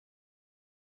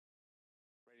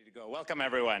to go. Welcome,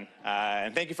 everyone.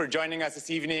 And thank you for joining us this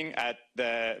evening at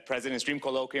the President's Dream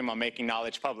Colloquium on Making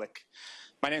Knowledge Public.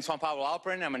 My name is Juan Pablo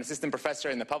Alperin. I'm an assistant professor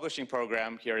in the publishing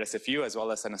program here at SFU, as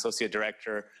well as an associate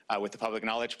director with the Public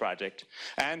Knowledge Project.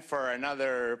 And for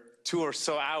another 2 or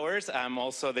so hours, I'm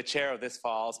also the chair of this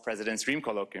fall's President's Dream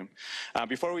Colloquium.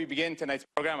 Before we begin tonight's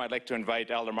program, I'd like to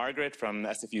invite Elder Margaret from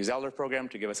SFU's Elder Program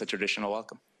to give us a traditional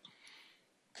welcome.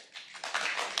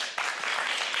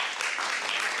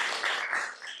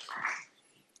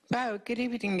 Wow, good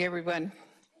evening, everyone.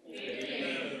 Good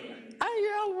evening. Are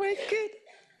you all wicked?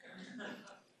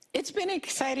 It's been an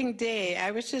exciting day.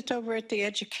 I was just over at the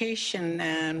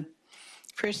education,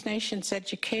 First Nations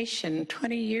education,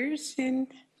 20 years in.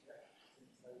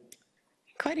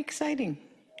 Quite exciting.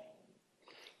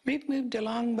 We've moved a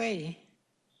long way.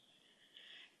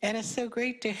 And it's so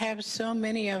great to have so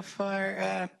many of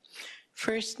our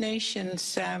First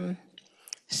Nations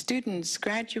students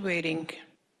graduating.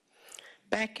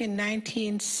 Back in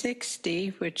 1960,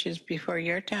 which is before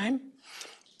your time,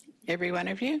 every one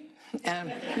of you,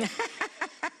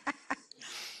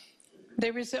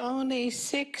 there was only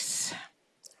 6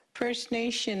 First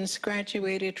Nations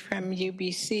graduated from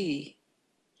UBC.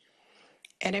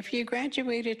 And if you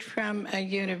graduated from a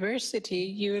university,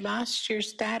 you lost your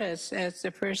status as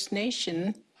a First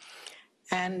Nation,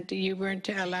 and you weren't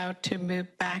allowed to move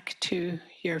back to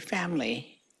your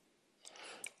family.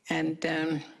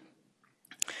 And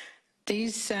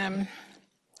these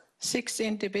 6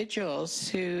 individuals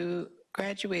who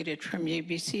graduated from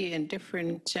UBC in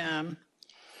different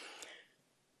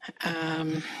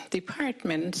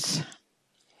departments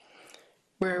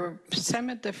were some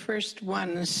of the first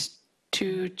ones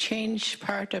to change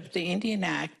part of the Indian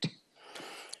Act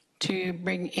to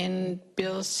bring in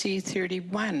Bill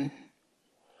C-31,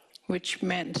 which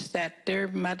meant that their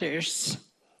mothers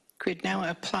could now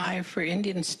apply for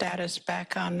Indian status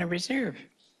back on the reserve.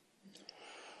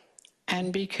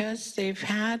 And because they've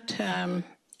had the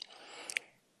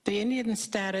Indian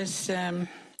status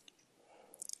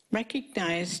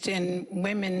recognized and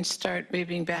women start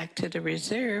moving back to the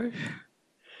reserve,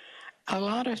 a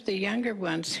lot of the younger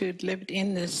ones who'd lived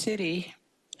in the city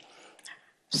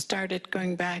started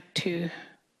going back to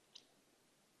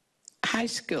high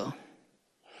school.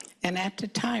 And at the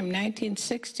time,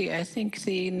 1960, I think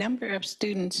the number of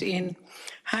students in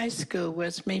high school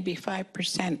was maybe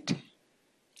 5%.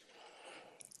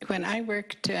 When I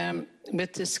worked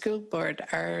with the school board,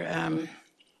 our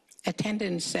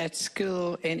attendance at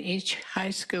school in each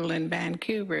high school in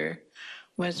Vancouver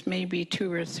was maybe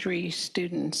 2 or 3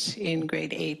 students in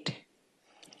grade 8,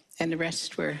 and the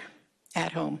rest were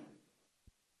at home.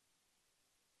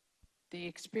 The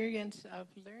experience of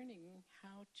learning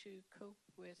how to cope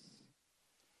with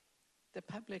the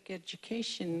public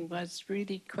education was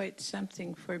really quite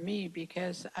something for me,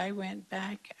 because I went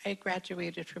back, I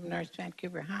graduated from North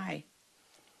Vancouver High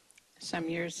some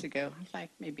years ago, like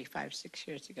maybe 5, 6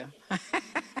 years ago.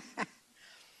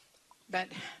 But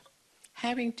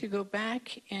having to go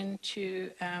back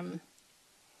into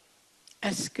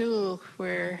a school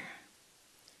where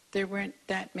there weren't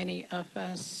that many of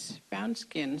us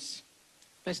brownskins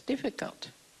was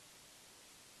difficult.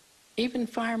 Even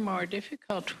far more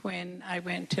difficult when I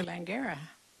went to Langara.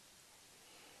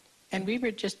 And we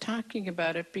were just talking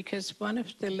about it because one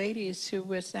of the ladies who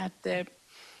was at the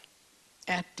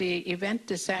event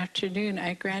this afternoon,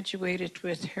 I graduated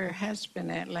with her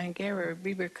husband at Langara.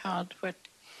 We were called what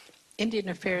Indian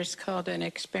Affairs called an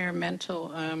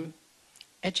experimental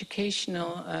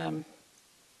educational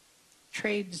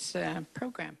trades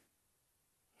program,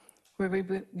 where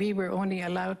we were only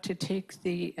allowed to take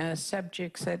the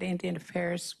subjects that Indian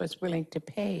Affairs was willing to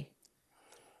pay.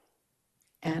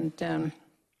 And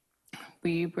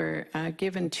we were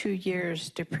given 2 years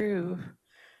to prove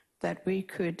that we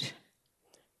could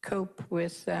cope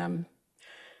with the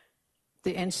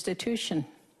institution.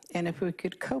 And if we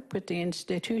could cope with the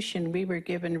institution, we were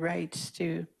given rights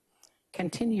to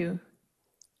continue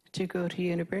to go to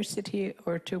university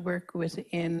or to work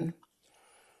within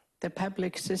the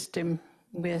public system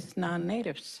with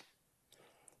non-natives.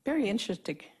 Very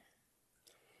interesting.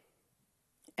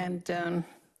 And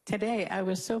today I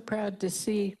was so proud to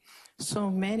see so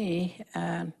many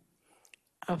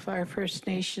of our First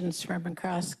Nations from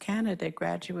across Canada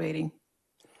graduating.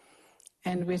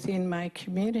 And within my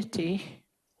community,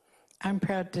 I'm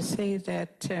proud to say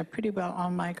that pretty well all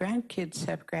my grandkids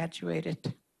have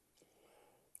graduated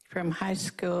from high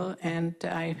school, and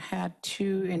I've had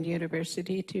 2 in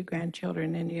university, 2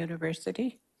 grandchildren in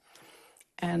university.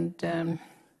 And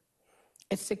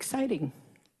it's exciting.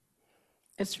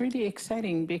 It's really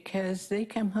exciting because they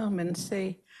come home and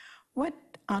say, what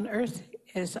on earth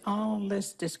is all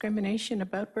this discrimination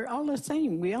about we're all the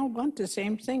same. We all want the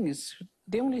same things.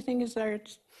 The only thing is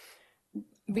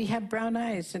we have brown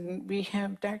eyes and we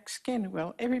have dark skin.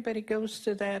 Well, everybody goes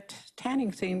to that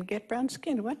tanning thing, get brown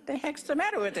skin. What the heck's the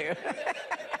matter with you?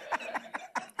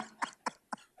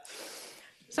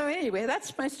 So anyway,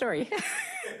 that's my story.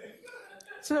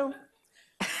 So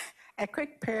a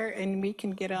quick prayer and we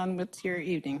can get on with your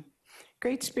evening.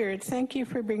 Great Spirit, thank you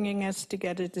for bringing us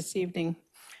together this evening.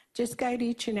 Just guide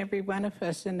each and every one of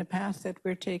us in the path that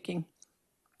we're taking.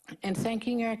 And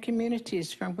thanking our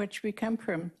communities from which we come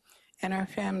from and our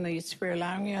families for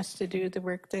allowing us to do the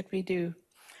work that we do.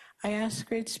 I ask,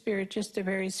 Great Spirit, just a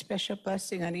very special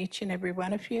blessing on each and every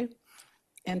one of you.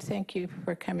 And thank you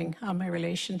for coming on my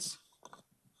relations.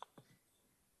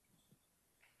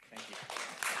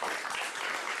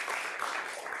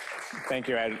 Thank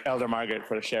you, Elder Margaret,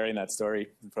 for sharing that story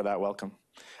and for that welcome.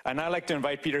 And I'd like to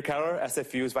invite Peter Keller,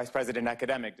 SFU's Vice President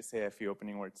Academic, to say a few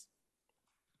opening words.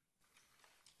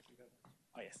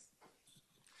 Oh, yes.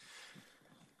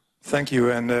 Thank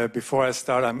you. And before I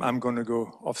start, I'm going to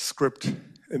go off script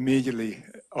immediately.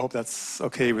 I hope that's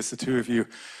okay with the two of you.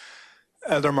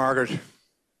 Elder Margaret,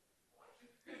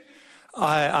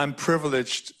 I'm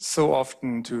privileged so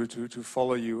often to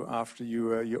follow you after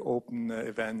you open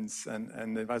events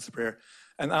and advise prayer.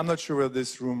 And I'm not sure whether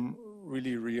this room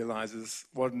really realizes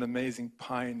what an amazing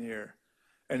pioneer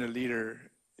and a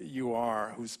leader you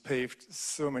are, who's paved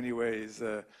so many ways.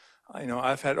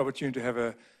 I've had opportunity to have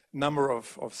a number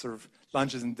of sort of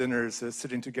lunches and dinners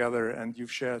sitting together, and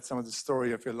you've shared some of the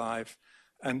story of your life.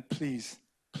 And please,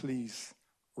 please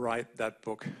write that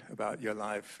book about your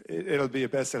life. It'll be a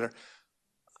bestseller.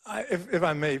 If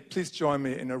I may, please join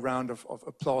me in a round of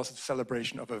applause, of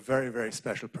celebration of a very, very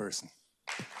special person.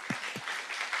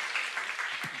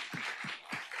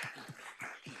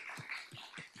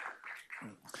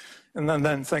 And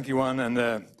then thank you, Juan,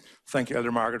 and thank you,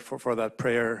 Elder Margaret, for that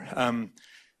prayer.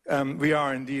 We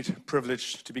are indeed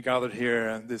privileged to be gathered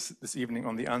here this evening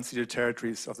on the unceded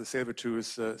territories of the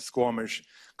Tsleil-Waututh, Squamish,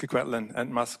 Coquitlam,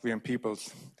 and Musqueam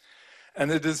peoples. And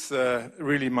it is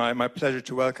really my pleasure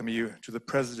to welcome you to the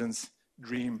President's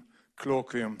Dream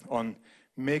Colloquium on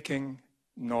Making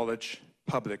Knowledge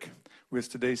Public with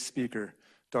today's speaker,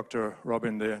 Dr.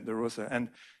 Robin DeRosa. And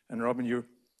Robin,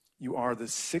 you are the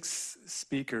sixth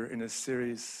speaker in a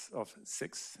series of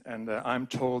 6. And I'm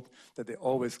told that they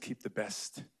always keep the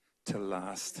best till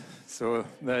last. So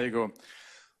there you go.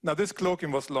 Now, this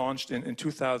colloquium was launched in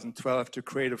 2012 to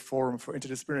create a forum for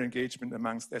interdisciplinary engagement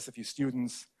amongst SFU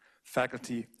students,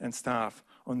 faculty, and staff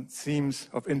on themes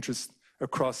of interest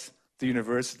across the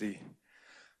university.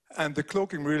 And the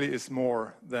colloquium really is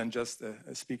more than just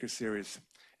a speaker series.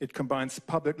 It combines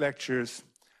public lectures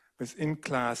with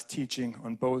in-class teaching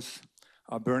on both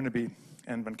our Burnaby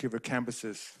and Vancouver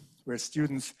campuses, where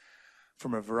students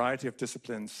from a variety of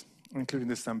disciplines, including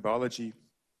this time biology,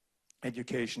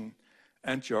 education,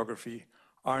 and geography,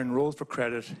 are enrolled for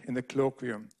credit in the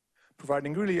colloquium,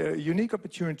 providing really a unique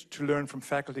opportunity to learn from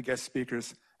faculty guest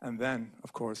speakers, and then,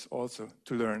 of course, also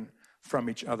to learn from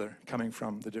each other, coming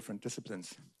from the different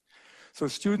disciplines. So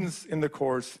students in the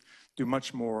course do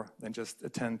much more than just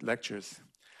attend lectures.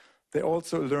 They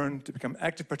also learn to become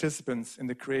active participants in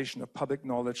the creation of public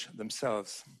knowledge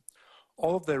themselves.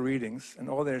 All of their readings and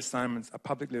all their assignments are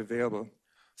publicly available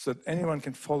so that anyone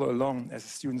can follow along as the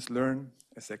students learn,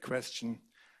 as they question,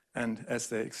 and as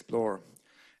they explore.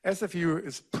 SFU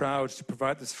is proud to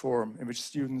provide this forum in which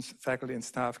students, faculty, and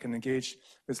staff can engage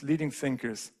with leading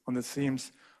thinkers on the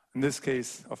themes, in this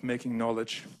case, of making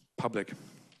knowledge public.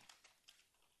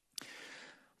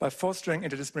 By fostering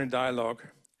interdisciplinary dialogue,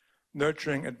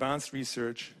 nurturing advanced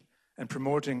research, and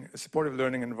promoting a supportive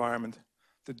learning environment,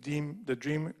 the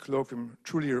Dream Colloquium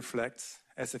truly reflects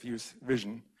SFU's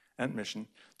vision and mission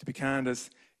to be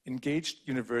Canada's engaged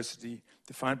university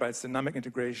defined by its dynamic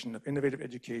integration of innovative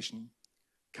education,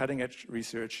 cutting-edge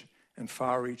research, and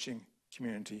far-reaching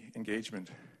community engagement.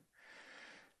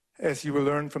 As you will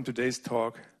learn from today's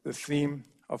talk, the theme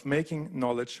of making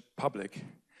knowledge public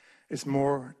is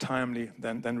more timely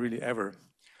than really ever.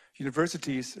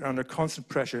 Universities are under constant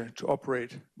pressure to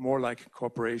operate more like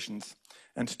corporations,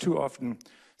 and too often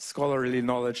scholarly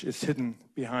knowledge is hidden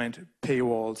behind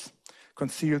paywalls,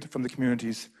 concealed from the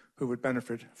communities who would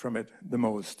benefit from it the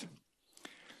most.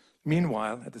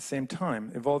 Meanwhile, at the same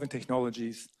time, evolving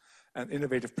technologies and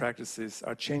innovative practices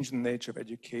are changing the nature of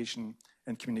education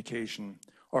and communication,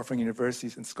 offering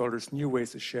universities and scholars new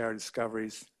ways to share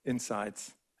discoveries,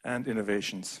 insights, and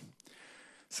innovations.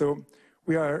 So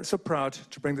we are so proud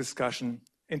to bring discussion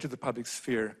into the public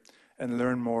sphere and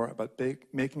learn more about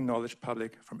making knowledge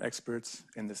public from experts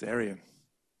in this area.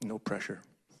 No pressure.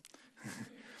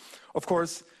 Of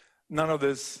course, none of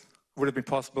this would have been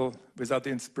possible without the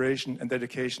inspiration and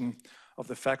dedication of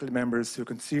the faculty members who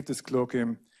conceived this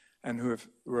colloquium and who have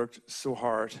worked so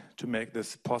hard to make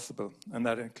this possible. And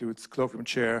that includes Colloquium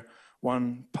Chair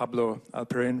Juan Pablo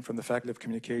Alperin from the Faculty of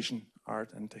Communication,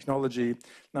 Art and Technology,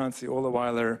 Nancy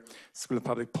Ohleweiler, School of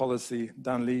Public Policy,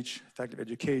 Dan Leach, Faculty of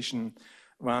Education,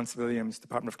 Vance Williams,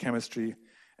 Department of Chemistry,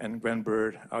 and Gwen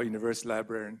Bird, our University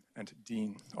Librarian and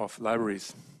Dean of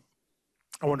Libraries.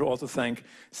 I want to also thank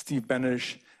Steve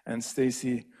Benish and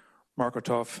Stacy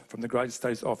Markotov from the Graduate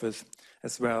Studies Office,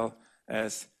 as well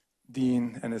as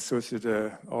Dean and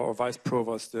Associate or Vice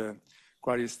Provost,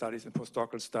 Graduate Studies and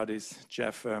Postdoctoral Studies,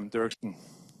 Jeff Dirksen.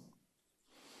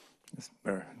 Let's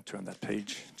turn that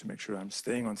page to make sure I'm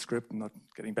staying on script and not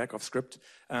getting back off script,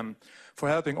 for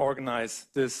helping organize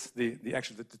this, the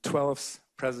 12th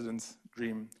President's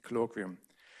Dream Colloquium.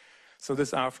 So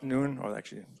this afternoon, or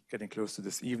actually getting close to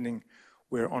this evening,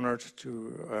 we're honored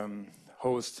to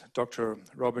host Dr.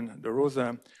 Robin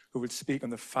DeRosa, who will speak on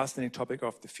the fascinating topic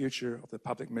of the future of the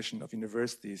public mission of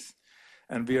universities.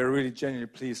 And we are really genuinely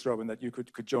pleased, Robin, that you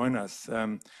could join us.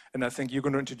 And I think you're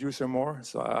going to introduce her more,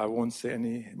 so I won't say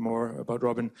any more about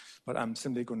Robin, but I'm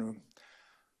simply going to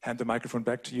hand the microphone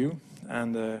back to you,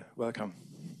 and welcome.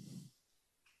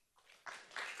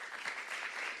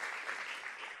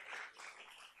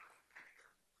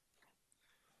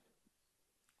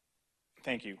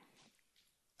 Thank you.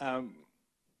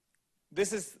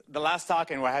 This is the last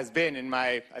talk in what has been, in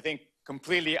my, I think,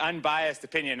 completely unbiased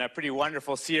opinion, a pretty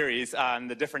wonderful series on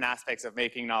the different aspects of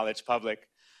making knowledge public.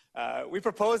 We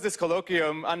proposed this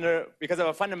colloquium because of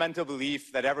a fundamental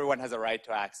belief that everyone has a right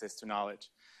to access to knowledge,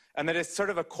 and that it's sort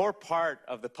of a core part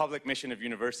of the public mission of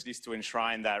universities to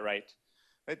enshrine that right.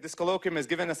 This colloquium has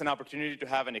given us an opportunity to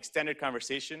have an extended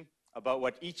conversation about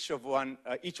what each one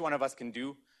of us can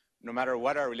do, no matter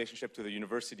what our relationship to the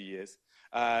university is,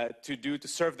 to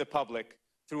serve the public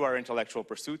through our intellectual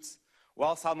pursuits,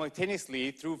 while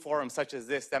simultaneously, through forums such as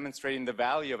this, demonstrating the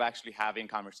value of actually having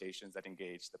conversations that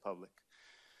engage the public.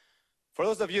 For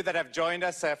those of you that have joined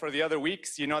us for the other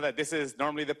weeks, you know that this is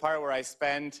normally the part where I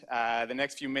spend the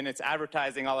next few minutes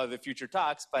advertising all of the future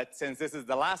talks, but since this is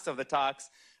the last of the talks,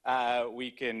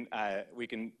 we can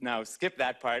now skip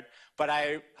that part. But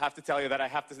I have to tell you that I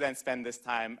have to then spend this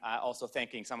time also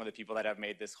thanking some of the people that have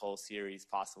made this whole series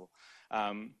possible.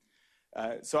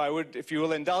 So I would, if you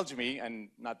will indulge me, and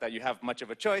not that you have much of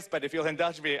a choice, but if you'll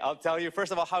indulge me, I'll tell you,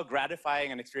 first of all, how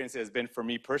gratifying an experience it has been for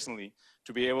me personally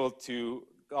to be able to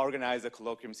organize a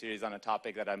colloquium series on a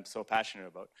topic that I'm so passionate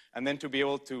about, and then to be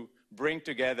able to bring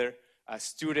together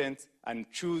students and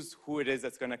choose who it is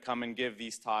that's going to come and give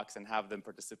these talks and have them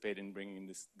participate in bringing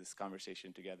this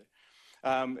conversation together.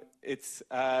 It's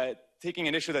taking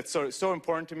an issue that's so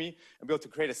important to me and be able to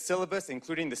create a syllabus,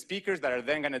 including the speakers that are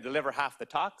then going to deliver half the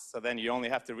talks. So then you only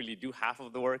have to really do half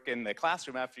of the work in the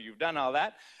classroom after you've done all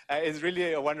that. Is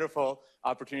really a wonderful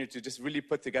opportunity to just really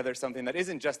put together something that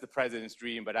isn't just the president's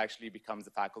dream, but actually becomes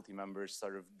the faculty members'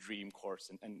 sort of dream course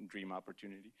and dream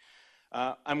opportunity.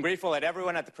 I'm grateful at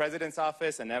everyone at the President's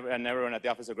Office and everyone at the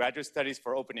Office of Graduate Studies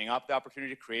for opening up the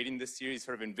opportunity, creating this series,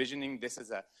 sort of envisioning this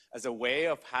as a way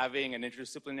of having an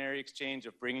interdisciplinary exchange,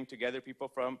 of bringing together people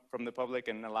from the public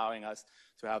and allowing us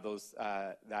to have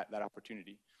that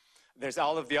opportunity. There's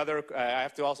all of the other, I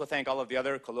have to also thank all of the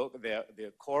other,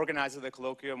 the co-organizers of the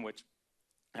colloquium, which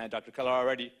Dr. Keller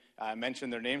already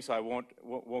mentioned their names, so I won't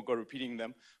go repeating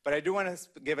them. But I do want to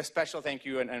give a special thank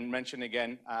you and mention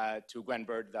again to Gwen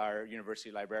Bird, our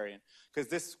university librarian, because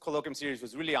this colloquium series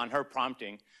was really on her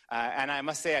prompting, and I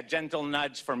must say a gentle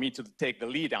nudge for me to take the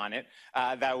lead on it,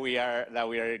 that we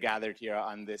are gathered here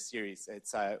on this series.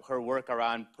 It's her work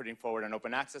around putting forward an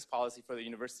open access policy for the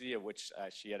university, of which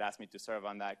she had asked me to serve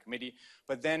on that committee,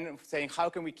 but then saying, how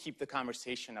can we keep the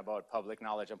conversation about public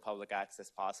knowledge and public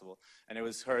access possible? And it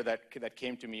was her that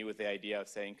came to me with the idea of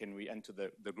saying, can we, and to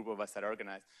the group of us that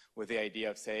organized, with the idea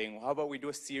of saying, well, how about we do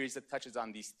a series that touches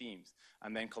on these themes?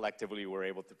 And then collectively we're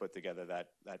able to put together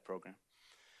that program.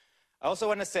 I also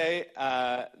want to say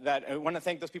that I want to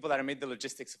thank those people that have made the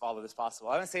logistics of all of this possible.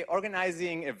 I want to say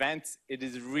organizing events, it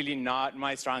is really not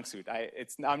my strong suit.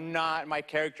 My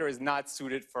character is not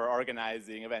suited for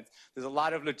organizing events. There's a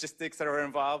lot of logistics that are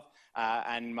involved,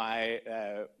 and my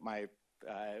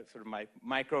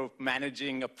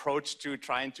micromanaging approach to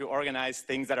trying to organize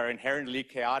things that are inherently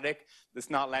chaotic does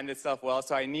not lend itself well.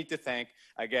 So I need to thank,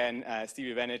 again,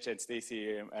 Stevie Venich and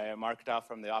Stacy Marketoff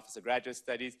from the Office of Graduate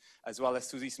Studies, as well as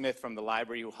Susie Smith from the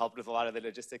library, who helped with a lot of the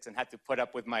logistics and had to put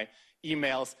up with my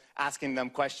emails asking them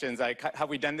questions like, have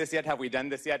we done this yet? Have we done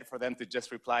this yet? For them to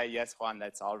just reply, yes, Juan,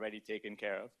 that's already taken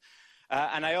care of.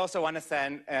 And I also want to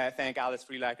thank Alice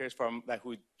Freelackers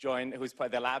who's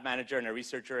the lab manager and a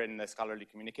researcher in the Scholarly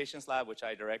Communications Lab, which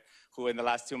I direct, who in the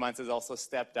last 2 months has also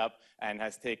stepped up and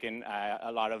has taken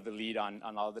a lot of the lead on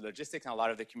all of the logistics and a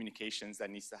lot of the communications that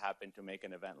needs to happen to make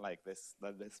an event like this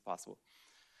possible.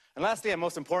 And lastly, and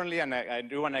most importantly, and I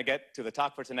do want to get to the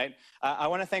talk for tonight, I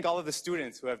want to thank all of the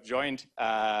students who have joined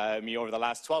me over the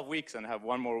last 12 weeks and have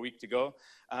one more week to go.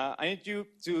 I need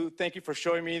to thank you for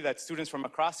showing me that students from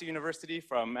across the university,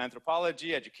 from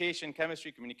anthropology, education,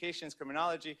 chemistry, communications,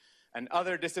 criminology, and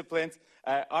other disciplines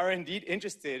are indeed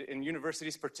interested in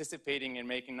universities participating in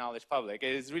making knowledge public.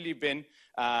 It has really been,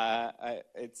 I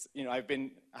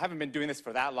haven't been doing this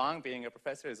for that long. Being a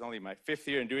professor is only my 5th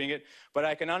year in doing it, but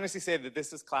I can honestly say that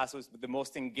this class was the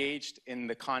most engaged in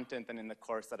the content and in the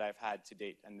course that I've had to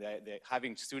date. And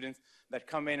having students that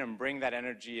come in and bring that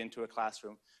energy into a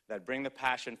classroom, that bring the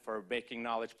passion for making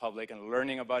knowledge public and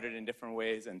learning about it in different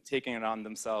ways and taking it on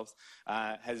themselves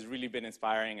has really been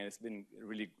inspiring, and it's been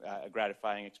really a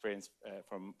gratifying experience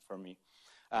for me.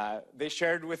 They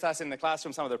shared with us in the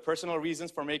classroom some of their personal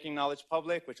reasons for making knowledge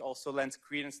public, which also lends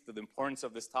credence to the importance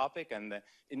of this topic and the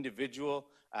individual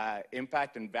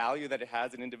impact and value that it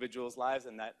has in individuals' lives.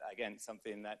 And that, again,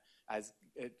 something that as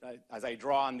I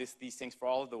draw on these things for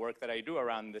all of the work that I do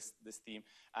around this theme,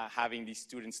 having these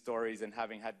student stories and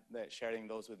sharing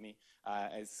those with me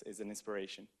is an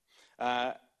inspiration.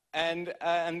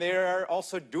 And they're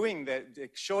also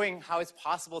showing how it's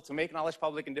possible to make knowledge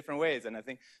public in different ways. And I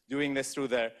think doing this through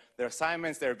their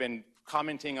assignments, they've been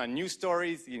commenting on news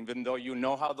stories, even though you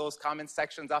know how those comment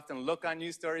sections often look on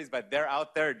news stories, but they're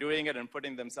out there doing it and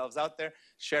putting themselves out there,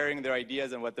 sharing their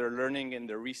ideas and what they're learning in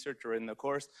their research or in the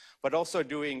course, but also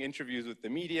doing interviews with the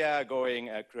media,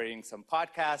 creating some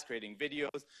podcasts, creating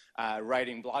videos,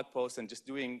 writing blog posts, and just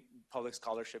doing public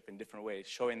scholarship in different ways,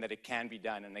 showing that it can be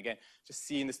done. And again, just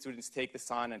seeing the students take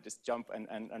this on and just jump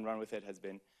and run with it has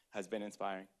been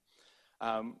inspiring.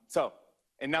 So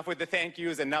enough with the thank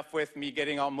yous, enough with me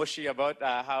getting all mushy about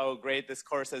how great this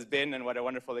course has been and what a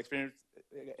wonderful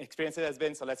experience it has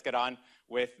been. So let's get on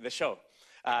with the show.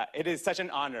 It is such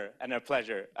an honor and a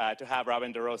pleasure to have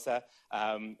Robin DeRosa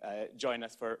join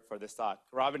us for this talk.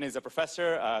 Robin is a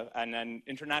professor and an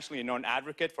internationally known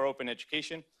advocate for open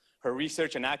education. Her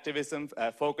research and activism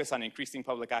focus on increasing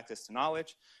public access to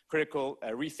knowledge, critical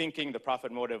rethinking the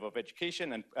profit motive of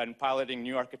education, and piloting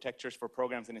new architectures for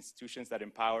programs and institutions that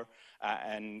empower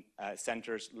and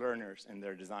centers learners in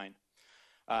their design.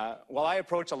 While I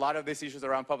approach a lot of these issues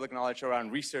around public knowledge,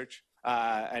 around research,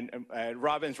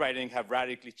 Robin's writing have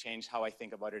radically changed how I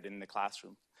think about it in the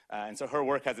classroom. And so her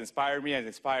work has inspired me and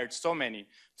inspired so many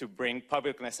to bring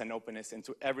publicness and openness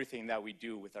into everything that we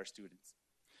do with our students.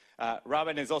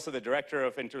 Robin is also the Director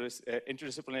of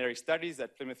Interdisciplinary Studies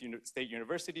at Plymouth State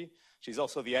University. She's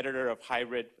also the editor of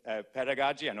Hybrid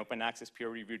Pedagogy, an open access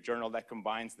peer-reviewed journal that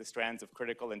combines the strands of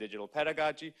critical and digital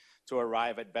pedagogy to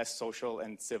arrive at best social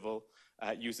and civil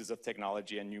uses of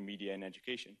technology and new media in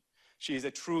education. She is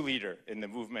a true leader in the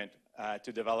movement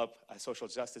to develop a social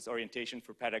justice orientation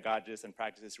for pedagogists and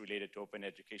practices related to open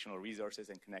educational resources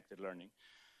and connected learning.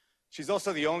 She's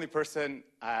also the only person,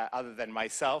 other than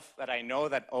myself, that I know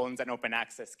that owns an open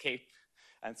access cape.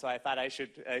 And so I thought I should,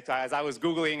 as I was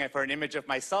Googling for an image of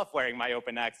myself wearing my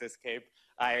open access cape,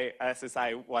 I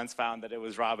once found that it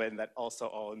was Robin that also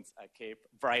owns a cape,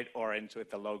 bright orange with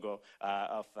the logo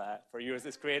for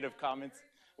Users Creative Commons.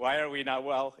 Why are we not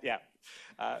well? Yeah,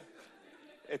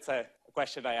 it's a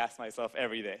question I ask myself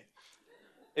every day.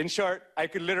 In short, I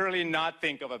could literally not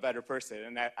think of a better person.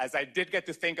 And as I did get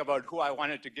to think about who I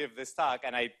wanted to give this talk,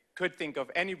 and I could think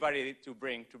of anybody to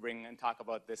bring and talk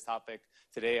about this topic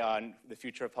today on the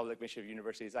future of public mission of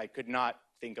universities, I could not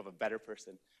think of a better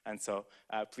person. And so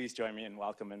please join me in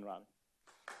welcoming Robin.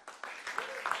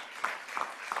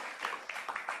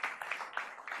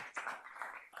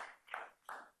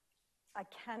 I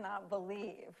cannot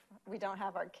believe we don't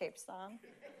have our capes on.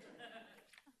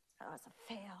 That was a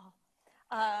fail.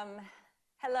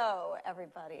 Hello,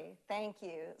 everybody. Thank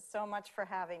you so much for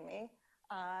having me.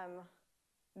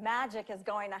 Magic is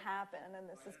going to happen, and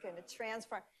this is going to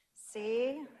transform.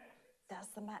 See?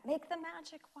 Make the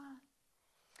magic one.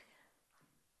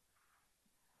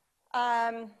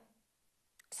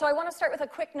 So I want to start with a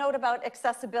quick note about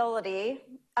accessibility.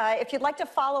 If you'd like to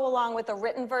follow along with the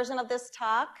written version of this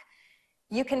talk,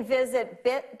 you can visit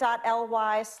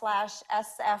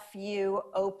bit.ly/SFU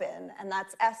open, and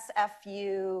that's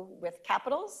SFU with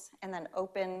capitals, and then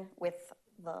open with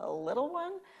the little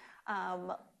one.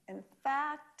 In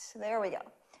fact, there we go.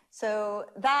 So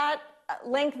that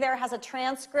link there has a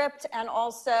transcript and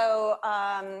also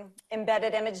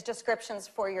embedded image descriptions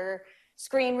for your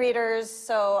screen readers,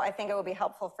 so I think it will be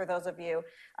helpful for those of you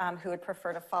who would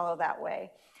prefer to follow that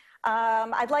way.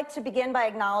 I'd like to begin by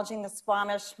acknowledging the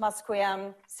Squamish,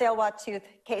 Musqueam, Tsleil-Waututh,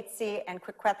 Katzie, and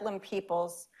Coquitlam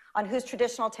peoples on whose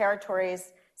traditional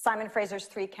territories Simon Fraser's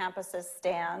 3 campuses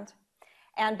stand.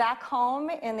 And back home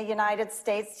in the United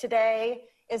States today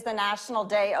is the National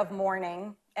Day of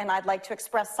Mourning, and I'd like to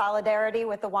express solidarity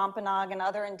with the Wampanoag and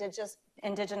other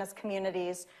indigenous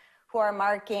communities who are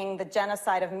marking the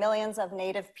genocide of millions of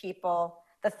Native people,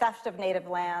 the theft of Native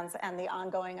lands, and the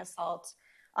ongoing assault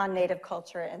on Native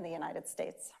culture in the United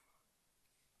States.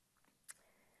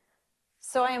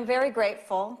 So I am very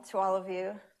grateful to all of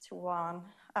you, to Juan,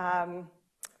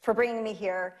 for bringing me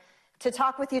here to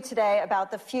talk with you today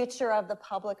about the future of the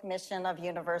public mission of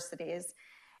universities.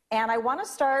 And I want to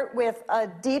start with a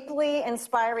deeply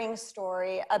inspiring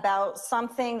story about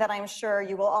something that I'm sure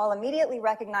you will all immediately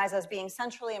recognize as being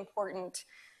centrally important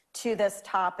to this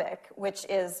topic, which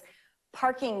is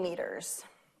parking meters.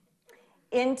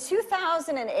 In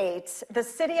 2008, the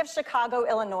city of Chicago,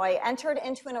 Illinois, entered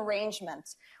into an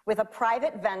arrangement with a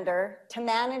private vendor to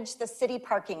manage the city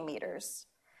parking meters.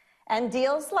 And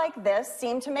deals like this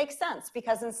seem to make sense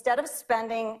because instead of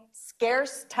spending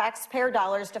scarce taxpayer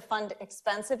dollars to fund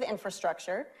expensive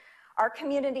infrastructure, our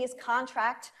communities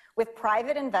contract with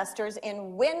private investors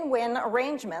in win-win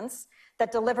arrangements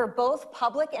that deliver both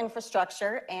public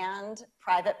infrastructure and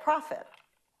private profit.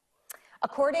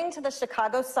 According to the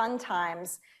Chicago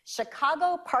Sun-Times,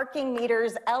 Chicago Parking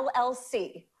Meters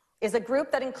LLC is a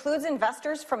group that includes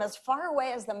investors from as far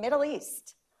away as the Middle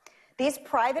East. These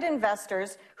private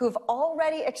investors who've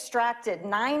already extracted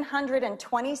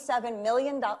 $927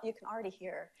 million, you can already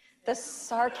hear the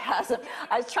sarcasm.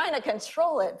 I was trying to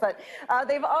control it, but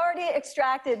they've already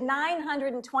extracted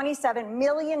 $927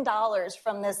 million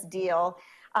from this deal.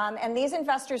 And these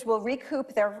investors will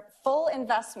recoup their full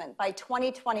investment by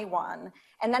 2021.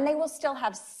 And then they will still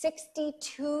have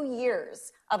 62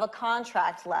 years of a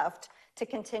contract left to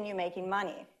continue making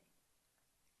money.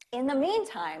 In the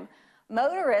meantime,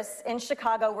 motorists in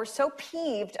Chicago were so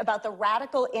peeved about the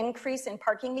radical increase in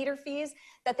parking meter fees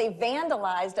that they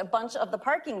vandalized a bunch of the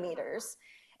parking meters.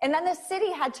 And then the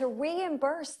city had to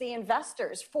reimburse the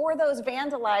investors for those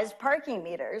vandalized parking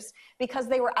meters because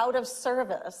they were out of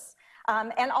service.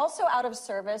 And also out of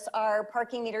service are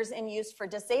parking meters in use for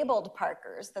disabled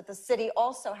parkers that the city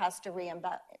also has to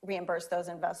reimburse those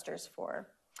investors for.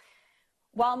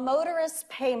 While motorists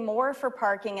pay more for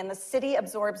parking and the city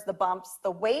absorbs the bumps,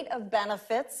 the weight of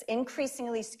benefits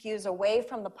increasingly skews away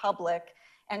from the public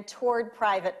and toward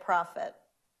private profit.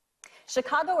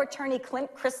 Chicago attorney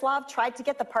Clint Krislov tried to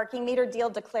get the parking meter deal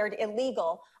declared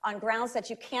illegal on grounds that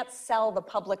you can't sell the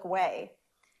public way.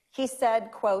 He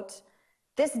said, quote,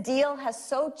 "This deal has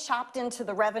so chopped into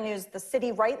the revenues the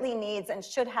city rightly needs and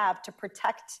should have to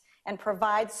protect and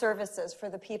provide services for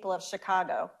the people of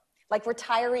Chicago, like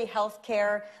retiree health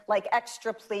care, like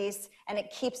extra police, and it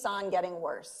keeps on getting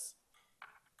worse."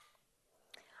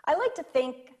 I like to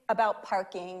think about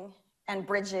parking and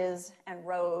bridges and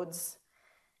roads.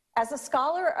 As a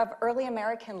scholar of early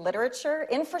American literature,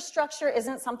 infrastructure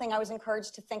isn't something I was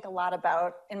encouraged to think a lot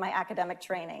about in my academic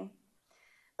training.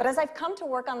 But as I've come to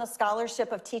work on the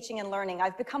scholarship of teaching and learning,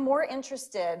 I've become more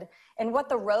interested in what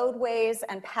the roadways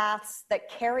and paths that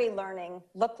carry learning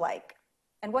look like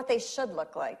and what they should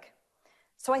look like.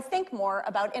 So I think more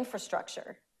about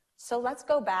infrastructure. So let's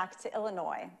go back to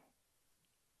Illinois.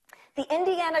 The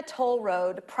Indiana Toll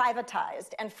Road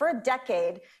privatized, and for a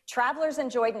decade, travelers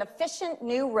enjoyed an efficient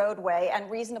new roadway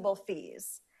and reasonable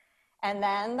fees. And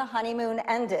then the honeymoon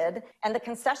ended, and the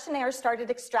concessionaire started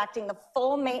extracting the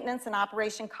full maintenance and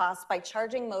operation costs by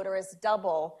charging motorists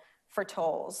double for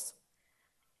tolls.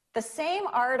 The same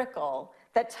article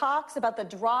that talks about the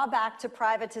drawback to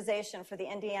privatization for the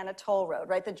Indiana Toll Road,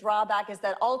 right? The drawback is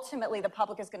that ultimately the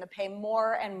public is going to pay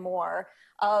more and more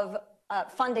of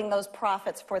funding those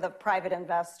profits for the private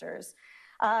investors.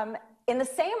 In the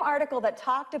same article that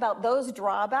talked about those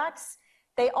drawbacks,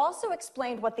 they also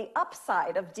explained what the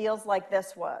upside of deals like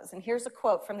this was. And here's a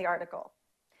quote from the article.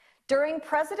 "During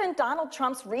President Donald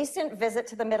Trump's recent visit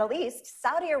to the Middle East,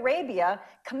 Saudi Arabia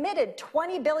committed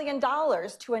 $20 billion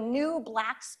to a new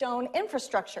Blackstone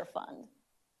infrastructure fund."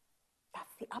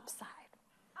 That's the upside.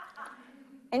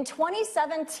 In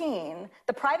 2017,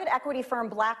 the private equity firm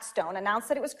Blackstone announced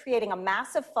that it was creating a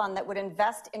massive fund that would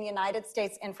invest in United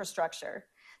States infrastructure.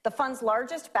 The fund's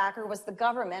largest backer was the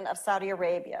government of Saudi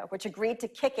Arabia, which agreed to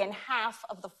kick in half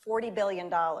of the $40 billion.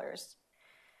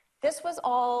 This was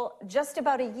all just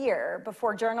about a year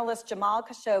before journalist Jamal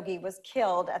Khashoggi was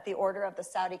killed at the order of the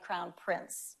Saudi crown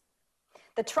prince.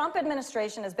 The Trump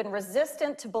administration has been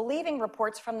resistant to believing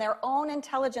reports from their own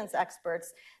intelligence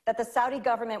experts that the Saudi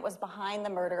government was behind the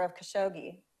murder of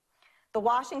Khashoggi. The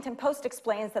Washington Post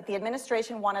explains that the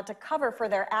administration wanted to cover for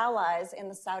their allies in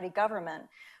the Saudi government.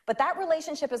 But that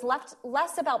relationship is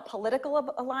less about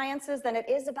political alliances than it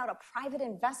is about a private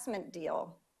investment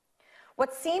deal.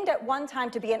 What seemed at one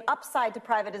time to be an upside to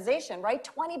privatization, right?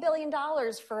 $20 billion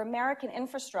for American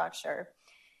infrastructure,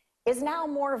 is now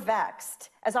more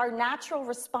vexed as our natural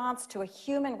response to a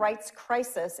human rights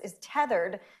crisis is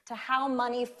tethered to how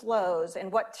money flows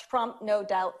and what Trump no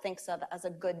doubt thinks of as a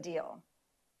good deal.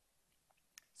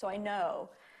 So I know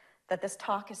that this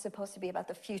talk is supposed to be about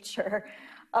the future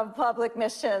of public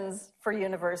missions for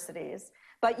universities,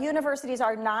 but universities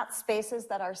are not spaces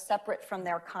that are separate from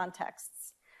their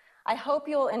contexts. I hope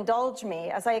you'll indulge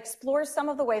me as I explore some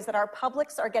of the ways that our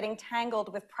publics are getting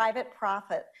tangled with private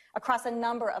profit across a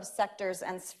number of sectors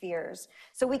and spheres,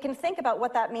 so we can think about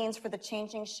what that means for the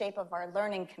changing shape of our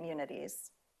learning communities.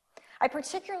 I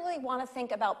particularly want to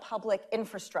think about public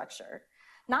infrastructure,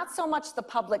 not so much the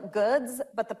public goods,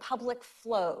 but the public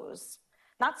flows.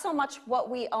 Not so much what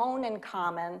we own in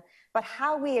common, but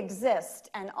how we exist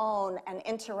and own and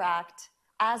interact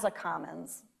as a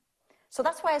commons. So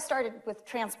that's why I started with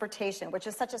transportation, which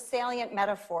is such a salient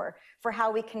metaphor for how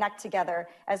we connect together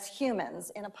as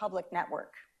humans in a public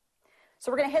network. So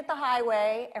we're going to hit the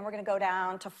highway and we're going to go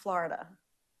down to Florida.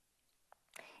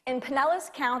 In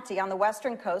Pinellas County on the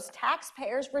western coast,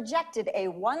 taxpayers rejected a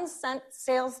 1-cent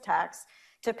sales tax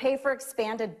to pay for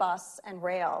expanded bus and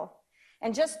rail.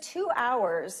 And just 2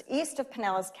 hours east of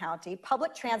Pinellas County,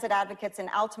 public transit advocates in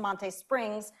Altamonte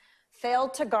Springs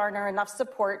failed to garner enough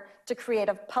support to create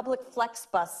a public flex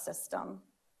bus system.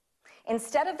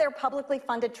 Instead of their publicly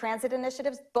funded transit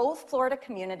initiatives, both Florida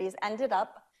communities ended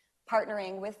up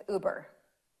partnering with Uber.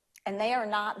 And they are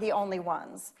not the only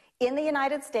ones. In the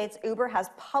United States, Uber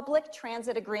has public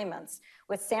transit agreements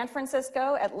with San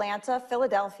Francisco, Atlanta,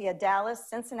 Philadelphia, Dallas,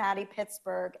 Cincinnati,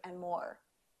 Pittsburgh, and more.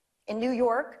 In New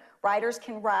York, riders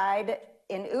can ride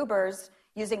in Ubers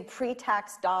using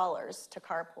pre-tax dollars to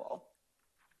carpool.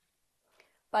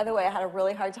 By the way, I had a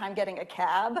really hard time getting a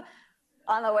cab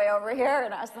on the way over here,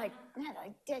 and I was like, man,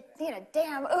 I need a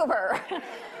damn Uber.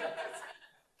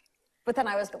 But then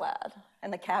I was glad,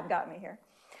 and the cab got me here.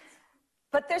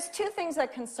 But there's two things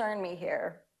that concern me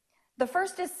here. The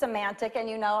first is semantic, and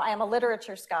you know I am a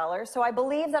literature scholar, so I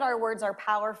believe that our words are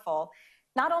powerful,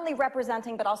 not only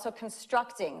representing but also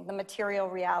constructing the material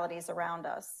realities around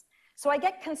us. So I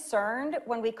get concerned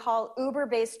when we call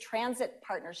Uber-based transit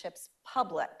partnerships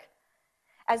public.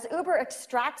 As Uber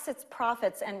extracts its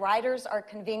profits and riders are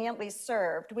conveniently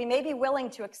served, we may be willing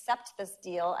to accept this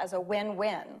deal as a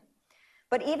win-win.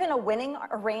 But even a winning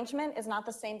arrangement is not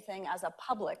the same thing as a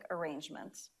public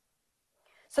arrangement.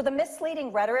 So the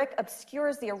misleading rhetoric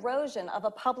obscures the erosion of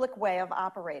a public way of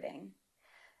operating.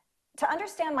 To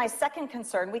understand my second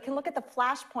concern, we can look at the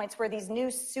flashpoints where these new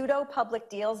pseudo-public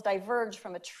deals diverge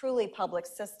from a truly public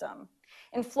system.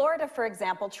 In Florida, for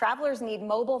example, travelers need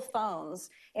mobile phones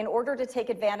in order to take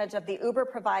advantage of the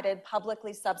Uber-provided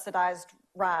publicly subsidized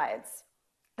rides.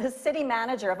 The city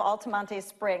manager of Altamonte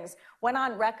Springs went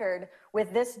on record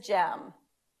with this gem.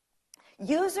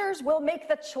 Users will make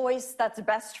the choice that's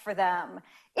best for them.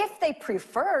 If they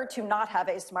prefer to not have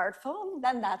a smartphone,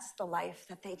 then that's the life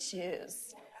that they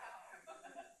choose.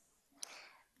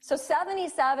 So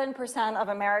 77% of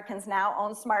Americans now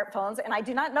own smartphones, and I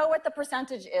do not know what the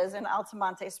percentage is in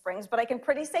Altamonte Springs, but I can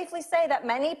pretty safely say that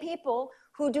many people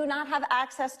who do not have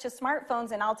access to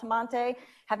smartphones in Altamonte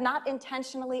have not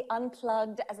intentionally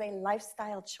unplugged as a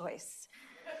lifestyle choice.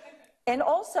 And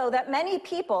also that many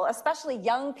people, especially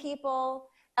young people,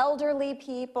 elderly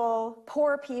people,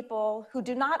 poor people who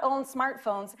do not own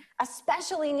smartphones,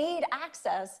 especially need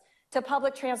access to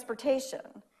public transportation.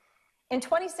 In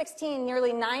 2016,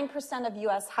 nearly 9% of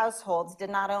US households did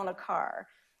not own a car.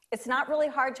 It's not really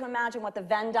hard to imagine what the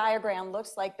Venn diagram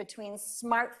looks like between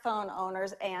smartphone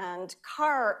owners and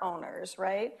car owners,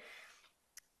 right?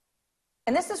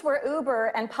 And this is where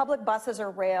Uber and public buses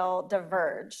or rail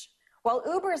diverge. While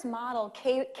Uber's model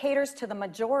caters to the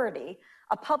majority,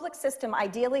 a public system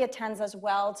ideally attends as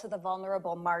well to the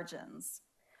vulnerable margins.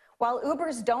 While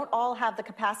Ubers don't all have the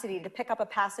capacity to pick up a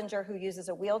passenger who uses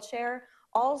a wheelchair,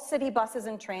 all city buses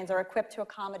and trains are equipped to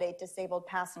accommodate disabled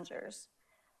passengers.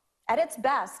 At its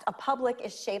best, a public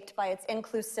is shaped by its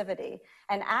inclusivity,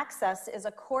 and access is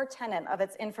a core tenet of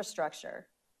its infrastructure.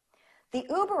 The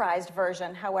Uberized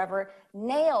version, however,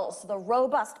 nails the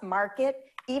robust market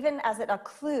even as it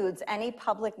occludes any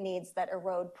public needs that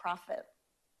erode profit.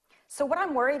 So what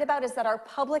I'm worried about is that our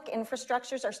public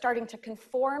infrastructures are starting to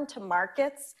conform to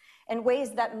markets in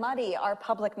ways that muddy our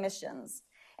public missions.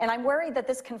 And I'm worried that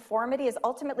this conformity is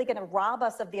ultimately going to rob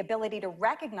us of the ability to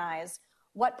recognize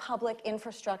what public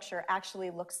infrastructure actually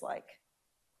looks like.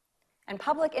 And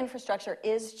public infrastructure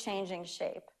is changing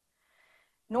shape.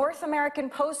 North American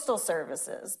postal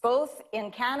services, both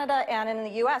in Canada and in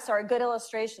the US, are a good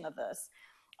illustration of this.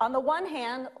 On the one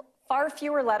hand, far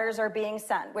fewer letters are being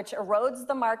sent, which erodes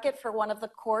the market for one of the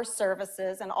core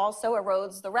services and also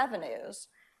erodes the revenues.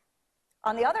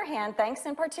 On the other hand, thanks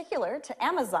in particular to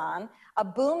Amazon, a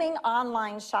booming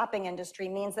online shopping industry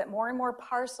means that more and more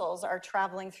parcels are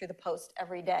traveling through the post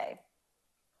every day.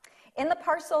 In the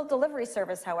parcel delivery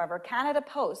service, however, Canada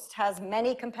Post has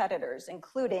many competitors,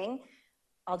 including,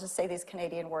 I'll just say these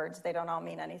Canadian words, they don't all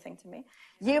mean anything to me,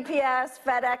 UPS,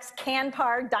 FedEx,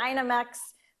 Canpar, Dynamex,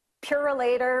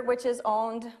 Purolator, which is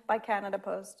owned by Canada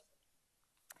Post.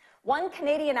 One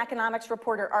Canadian economics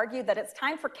reporter argued that it's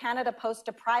time for Canada Post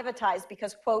to privatize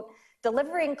because, quote,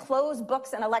 delivering closed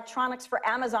books and electronics for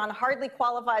Amazon hardly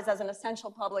qualifies as an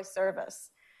essential public service.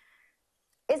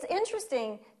 It's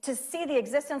interesting to see the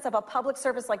existence of a public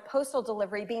service like postal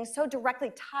delivery being so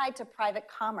directly tied to private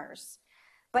commerce.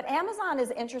 But Amazon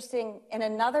is interesting in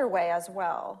another way as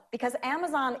well, because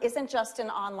Amazon isn't just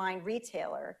an online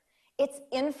retailer, it's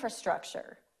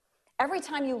infrastructure. Every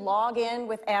time you log in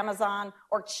with Amazon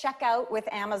or check out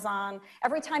with Amazon,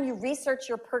 every time you research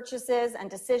your purchases and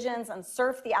decisions and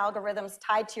surf the algorithms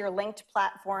tied to your linked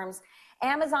platforms,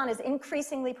 Amazon is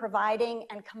increasingly providing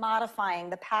and commodifying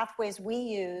the pathways we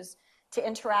use to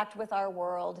interact with our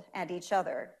world and each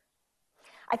other.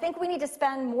 I think we need to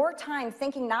spend more time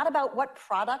thinking not about what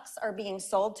products are being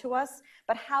sold to us,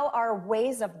 but how our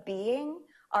ways of being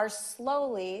are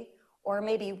slowly, or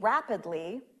maybe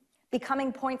rapidly,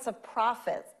 becoming points of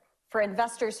profit for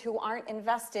investors who aren't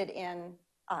invested in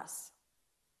us.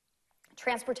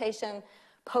 Transportation,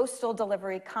 postal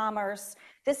delivery, commerce,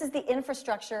 this is the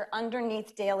infrastructure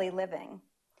underneath daily living.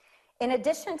 In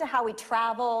addition to how we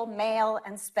travel, mail,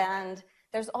 and spend,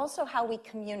 there's also how we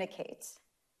communicate.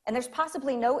 And there's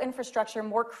possibly no infrastructure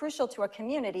more crucial to a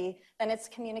community than its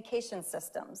communication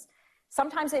systems.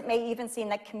 Sometimes it may even seem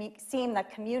that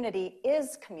community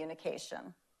is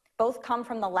communication. Both come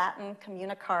from the Latin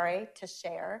communicare, to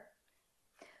share.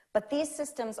 But these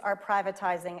systems are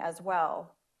privatizing as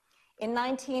well. In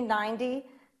 1990,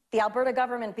 the Alberta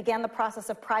government began the process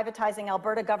of privatizing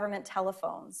Alberta government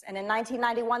telephones. And in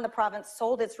 1991, the province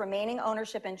sold its remaining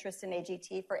ownership interest in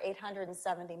AGT for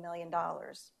 $870 million.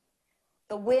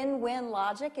 The win-win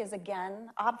logic is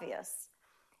again obvious.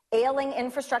 Ailing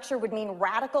infrastructure would mean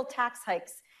radical tax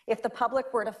hikes if the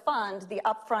public were to fund the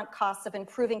upfront costs of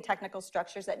improving technical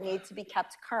structures that need to be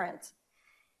kept current.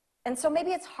 And so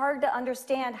maybe it's hard to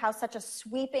understand how such a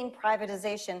sweeping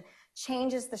privatization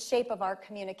changes the shape of our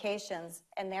communications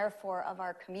and therefore of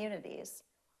our communities.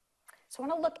 So I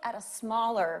want to look at a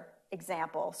smaller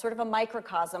example, sort of a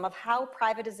microcosm of how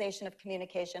privatization of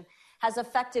communication has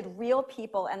affected real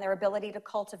people and their ability to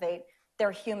cultivate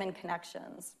their human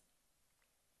connections.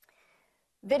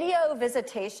 Video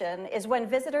visitation is when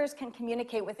visitors can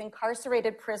communicate with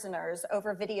incarcerated prisoners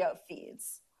over video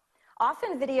feeds.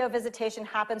 Often video visitation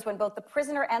happens when both the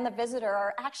prisoner and the visitor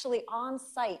are actually on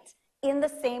site in the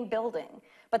same building,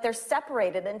 but they're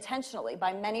separated intentionally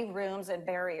by many rooms and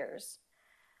barriers.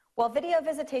 While video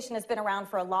visitation has been around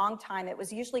for a long time, it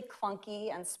was usually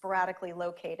clunky and sporadically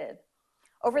located.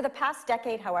 Over the past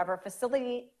decade, however,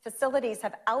 facilities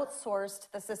have outsourced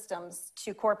the systems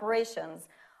to corporations,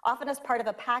 often as part of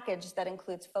a package that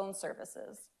includes phone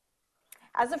services.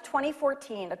 As of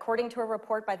 2014, according to a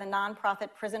report by the nonprofit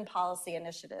Prison Policy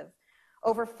Initiative,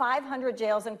 over 500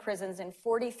 jails and prisons in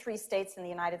 43 states in the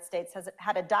United States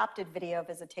had adopted video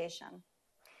visitation.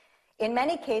 In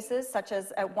many cases, such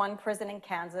as at one prison in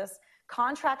Kansas,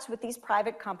 contracts with these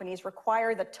private companies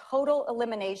require the total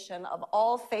elimination of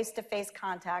all face-to-face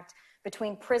contact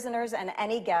between prisoners and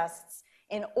any guests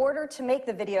in order to make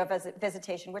the video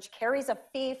visitation, which carries a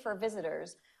fee for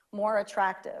visitors, more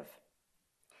attractive.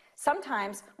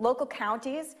 Sometimes local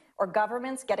counties or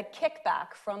governments get a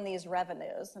kickback from these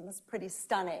revenues, and this is pretty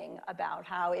stunning about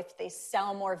how if they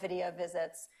sell more video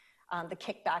visits, the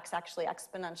kickbacks actually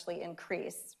exponentially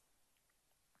increase.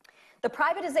 The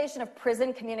privatization of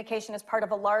prison communication is part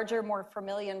of a larger, more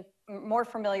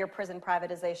familiar prison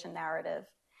privatization narrative.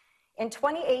 In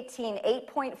 2018,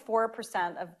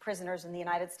 8.4% of prisoners in the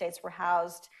United States were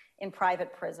housed in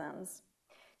private prisons.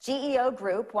 GEO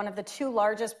Group, one of the two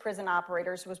largest prison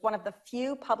operators, was one of the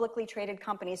few publicly traded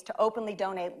companies to openly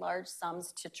donate large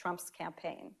sums to Trump's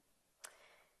campaign.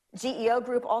 GEO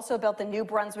Group also built the New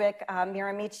Brunswick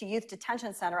Miramichi Youth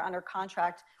Detention Center under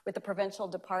contract with the Provincial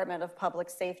Department of Public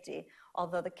Safety,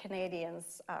 although the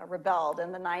Canadians rebelled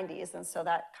in the 90s, and so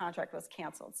that contract was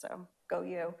canceled, so go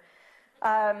you.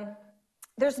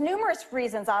 There's numerous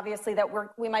reasons, obviously, that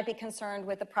we might be concerned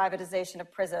with the privatization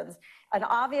of prisons. An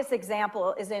obvious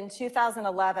example is in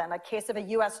 2011, a case of a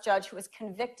US judge who was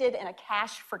convicted in a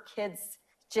Cash for Kids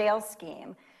jail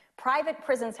scheme. Private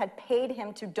prisons had paid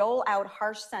him to dole out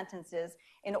harsh sentences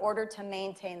in order to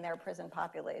maintain their prison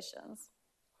populations.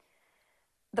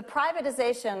 The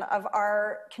privatization of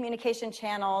our communication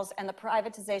channels and the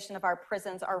privatization of our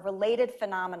prisons are related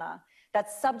phenomena that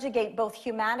subjugate both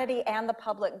humanity and the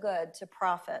public good to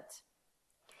profit.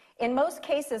 In most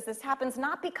cases, this happens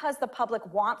not because the public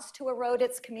wants to erode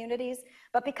its communities,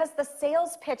 but because the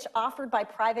sales pitch offered by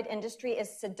private industry is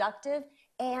seductive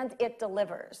and it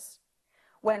delivers.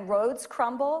 When roads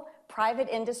crumble, private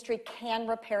industry can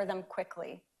repair them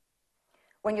quickly.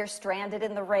 When you're stranded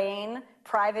in the rain,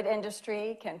 private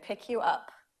industry can pick you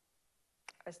up.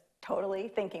 I was totally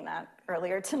thinking that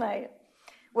earlier tonight.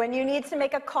 When you need to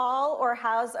make a call or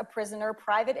house a prisoner,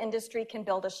 private industry can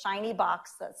build a shiny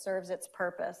box that serves its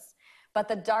purpose. But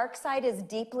the dark side is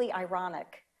deeply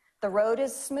ironic. The road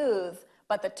is smooth,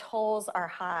 but the tolls are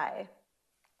high.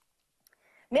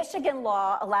 Michigan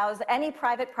law allows any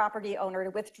private property owner to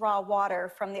withdraw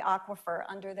water from the aquifer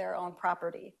under their own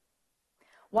property.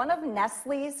 One of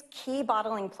Nestle's key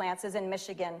bottling plants is in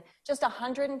Michigan, just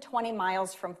 120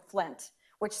 miles from Flint,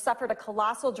 which suffered a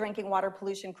colossal drinking water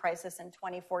pollution crisis in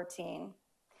 2014.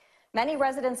 Many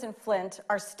residents in Flint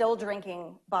are still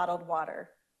drinking bottled water.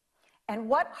 And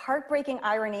what heartbreaking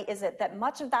irony is it that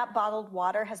much of that bottled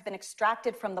water has been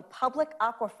extracted from the public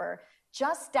aquifer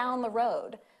just down the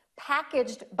road,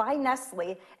 packaged by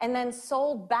Nestle, and then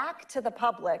sold back to the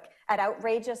public at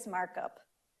outrageous markup.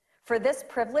 For this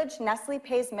privilege, Nestle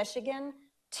pays Michigan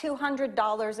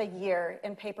 $200 a year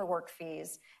in paperwork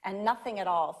fees and nothing at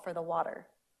all for the water.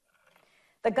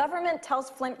 The government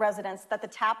tells Flint residents that the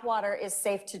tap water is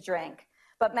safe to drink,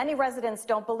 but many residents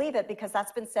don't believe it because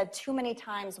that's been said too many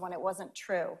times when it wasn't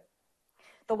true.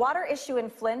 The water issue in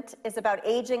Flint is about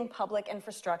aging public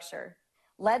infrastructure,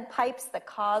 lead pipes that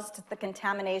caused the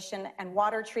contamination, and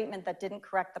water treatment that didn't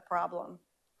correct the problem.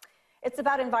 It's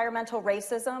about environmental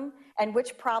racism and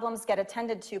which problems get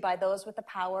attended to by those with the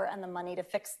power and the money to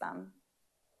fix them.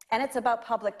 And it's about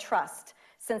public trust,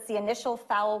 since the initial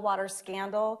foul water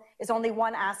scandal is only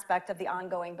one aspect of the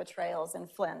ongoing betrayals in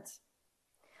Flint.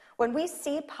 When we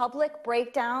see public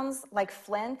breakdowns like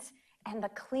Flint and the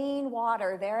clean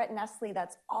water there at Nestle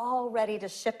that's all ready to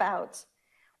ship out,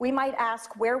 we might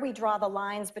ask where we draw the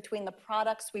lines between the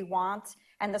products we want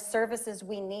and the services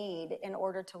we need in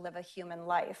order to live a human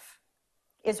life.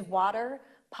 Is water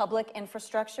public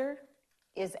infrastructure?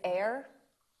 Is air?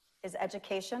 Is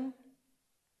education?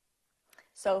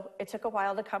 So it took a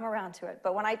while to come around to it.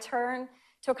 But when I turn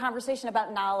to a conversation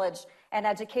about knowledge and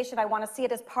education, I want to see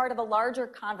it as part of a larger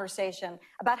conversation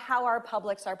about how our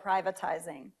publics are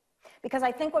privatizing. Because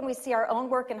I think when we see our own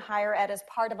work in higher ed as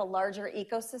part of a larger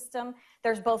ecosystem,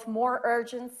 there's both more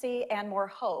urgency and more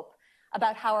hope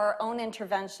about how our own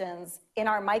interventions in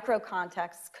our micro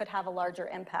contexts could have a larger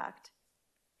impact.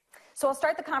 So I'll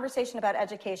start the conversation about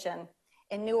education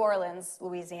in New Orleans,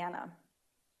 Louisiana.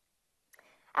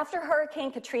 After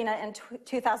Hurricane Katrina in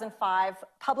 2005,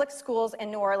 public schools in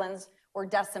New Orleans were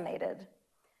decimated.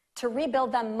 To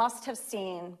rebuild them must have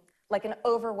seemed like an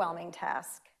overwhelming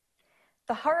task.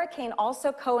 The hurricane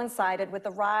also coincided with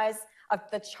the rise of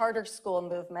the charter school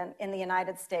movement in the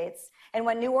United States. And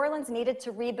when New Orleans needed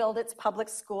to rebuild its public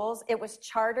schools, it was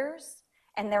charters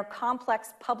and their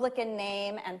complex public in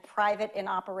name and private in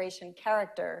operation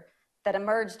character that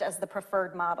emerged as the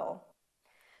preferred model.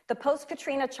 The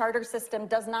post-Katrina charter system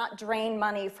does not drain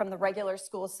money from the regular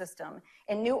school system.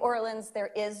 In New Orleans,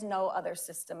 there is no other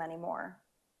system anymore.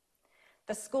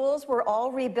 The schools were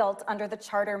all rebuilt under the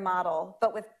charter model,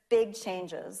 but with big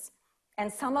changes.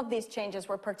 And some of these changes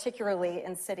were particularly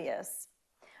insidious.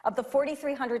 Of the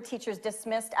 4,300 teachers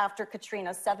dismissed after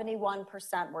Katrina,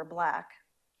 71% were Black.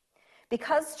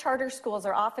 Because charter schools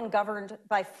are often governed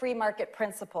by free market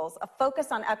principles, a focus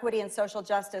on equity and social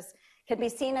justice can be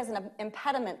seen as an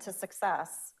impediment to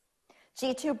success.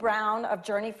 G2 Brown of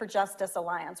Journey for Justice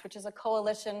Alliance, which is a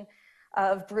coalition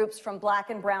of groups from Black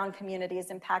and brown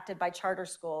communities impacted by charter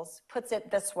schools, puts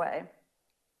it this way.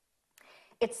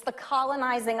 It's the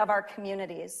colonizing of our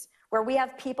communities, where we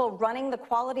have people running the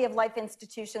quality of life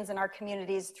institutions in our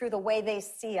communities through the way they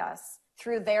see us,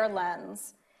 through their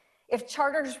lens. If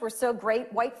charters were so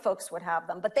great, white folks would have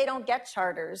them, but they don't get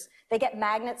charters. They get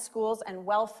magnet schools and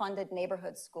well-funded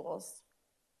neighborhood schools.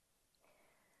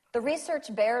 The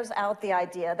research bears out the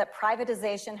idea that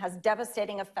privatization has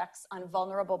devastating effects on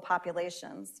vulnerable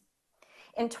populations.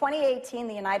 In 2018,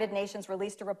 the United Nations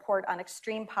released a report on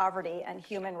extreme poverty and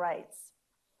human rights.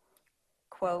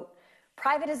 Quote,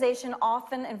 privatization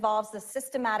often involves the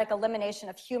systematic elimination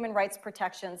of human rights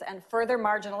protections and further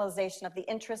marginalization of the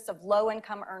interests of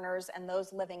low-income earners and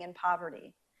those living in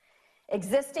poverty.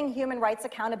 Existing human rights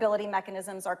accountability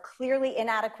mechanisms are clearly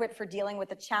inadequate for dealing with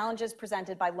the challenges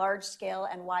presented by large-scale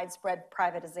and widespread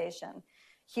privatization.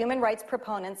 Human rights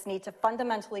proponents need to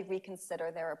fundamentally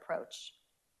reconsider their approach.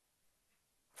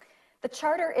 The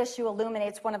charter issue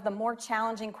illuminates one of the more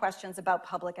challenging questions about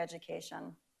public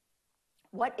education.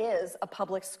 What is a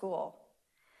public school?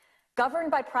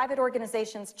 Governed by private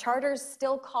organizations, charters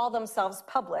still call themselves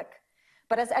public,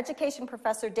 but as education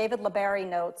professor David LeBarry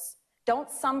notes,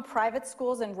 don't some private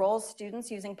schools enroll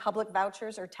students using public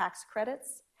vouchers or tax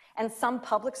credits? And some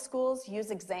public schools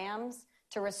use exams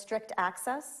to restrict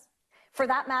access? For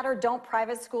that matter, don't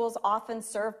private schools often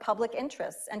serve public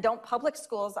interests? And don't public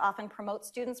schools often promote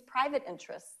students' private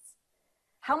interests?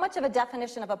 How much of a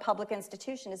definition of a public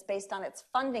institution is based on its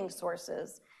funding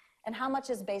sources, and how much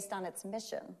is based on its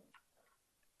mission?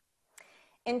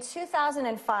 In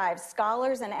 2005,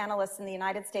 scholars and analysts in the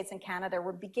United States and Canada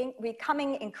were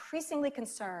becoming increasingly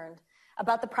concerned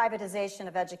about the privatization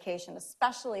of education,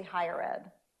 especially higher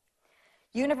ed.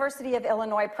 University of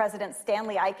Illinois President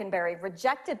Stanley Eikenberry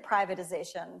rejected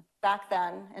privatization back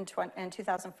then in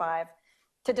 2005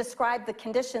 to describe the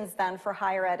conditions then for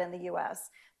higher ed in the US,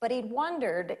 but he'd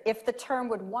wondered if the term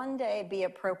would one day be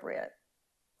appropriate.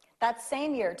 That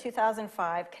same year,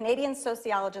 2005, Canadian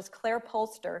sociologist Claire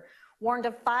Polster warned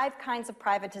of 5 kinds of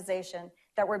privatization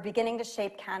that were beginning to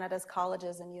shape Canada's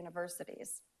colleges and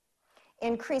universities.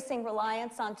 Increasing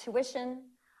reliance on tuition,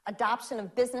 adoption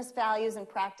of business values and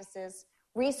practices,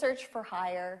 research for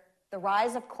hire, the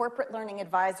rise of corporate learning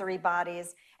advisory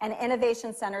bodies, and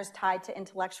innovation centers tied to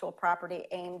intellectual property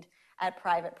aimed at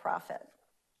private profit.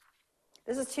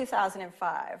 This is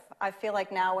 2005. I feel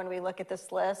like now when we look at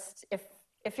this list,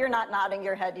 if you're not nodding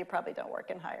your head, you probably don't work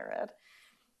in higher ed.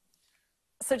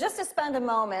 So just to spend a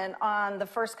moment on the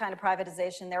first kind of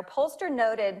privatization there, Polster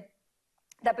noted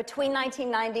that between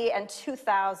 1990 and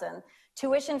 2000,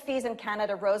 tuition fees in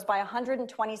Canada rose by 126%,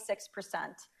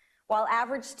 while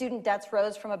average student debts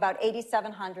rose from about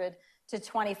 $8,700 to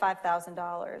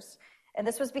 $25,000. And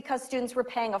this was because students were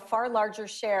paying a far larger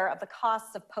share of the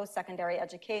costs of post-secondary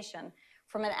education,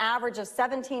 from an average of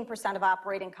 17% of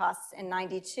operating costs in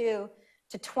 92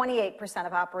 to 28%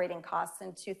 of operating costs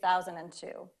in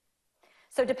 2002.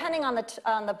 So depending on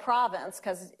the province,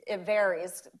 because it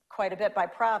varies quite a bit by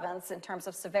province in terms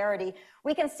of severity,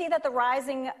 we can see that the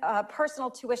rising personal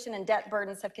tuition and debt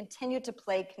burdens have continued to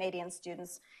plague Canadian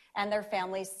students and their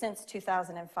families since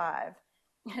 2005.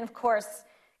 And of course,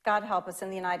 God help us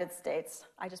in the United States.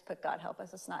 I just put God help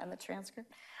us, it's not in the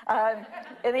transcript.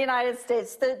 In the United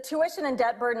States, the tuition and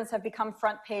debt burdens have become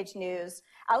front page news.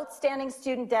 Outstanding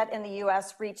student debt in the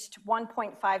US reached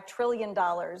 $1.5 trillion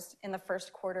in the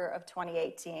first quarter of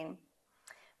 2018.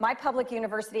 My public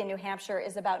university in New Hampshire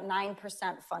is about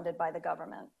 9% funded by the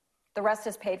government. The rest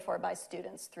is paid for by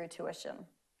students through tuition.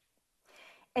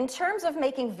 In terms of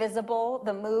making visible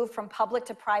the move from public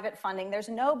to private funding, there's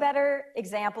no better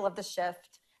example of the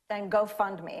shift than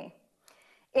GoFundMe.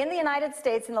 In the United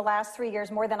States, in the last 3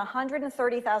 years, more than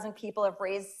 130,000 people have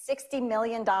raised $60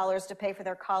 million to pay for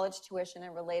their college tuition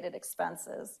and related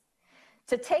expenses.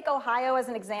 To take Ohio as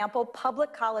an example,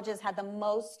 public colleges had the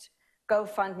most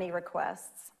GoFundMe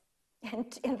requests.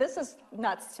 And this is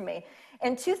nuts to me.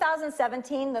 In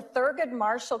 2017, the Thurgood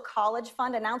Marshall College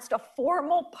Fund announced a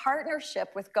formal partnership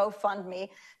with GoFundMe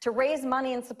to raise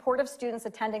money in support of students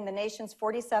attending the nation's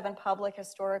 47 public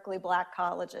historically Black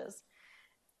colleges.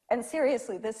 And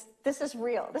seriously, this is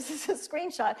real. This is a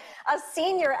screenshot. A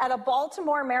senior at a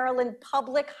Baltimore, Maryland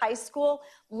public high school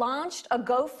launched a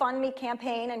GoFundMe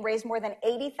campaign and raised more than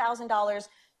 $80,000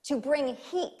 to bring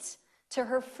heat to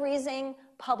her freezing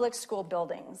public school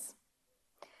buildings.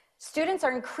 Students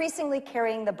are increasingly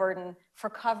carrying the burden for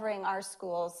covering our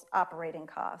schools' operating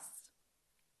costs.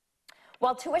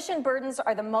 While tuition burdens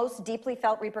are the most deeply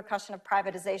felt repercussion of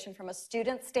privatization from a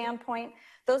student standpoint,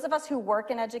 those of us who work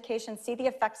in education see the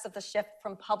effects of the shift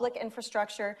from public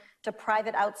infrastructure to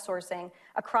private outsourcing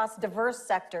across diverse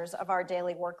sectors of our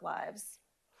daily work lives.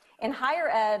 In higher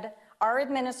ed, our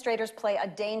administrators play a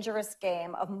dangerous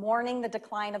game of mourning the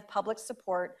decline of public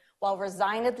support while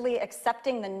resignedly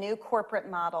accepting the new corporate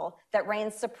model that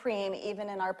reigns supreme even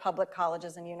in our public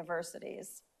colleges and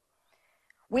universities.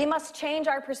 We must change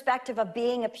our perspective of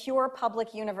being a pure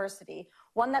public university,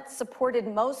 one that's supported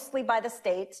mostly by the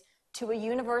state, to a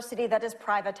university that is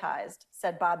privatized,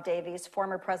 said Bob Davies,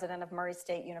 former president of Murray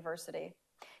State University.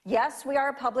 Yes, we are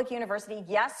a public university.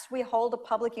 Yes, we hold a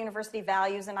public university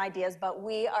values and ideas, but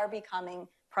we are becoming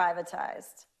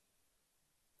privatized.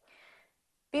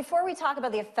 Before we talk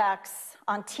about the effects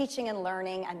on teaching and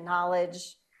learning and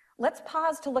knowledge, let's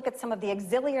pause to look at some of the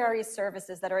auxiliary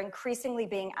services that are increasingly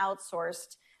being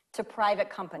outsourced to private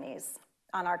companies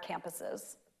on our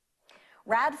campuses.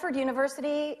 Radford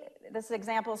University, this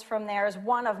example is from there, is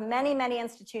one of many, many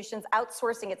institutions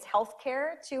outsourcing its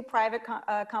healthcare to private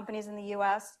companies in the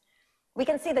US. We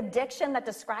can see the diction that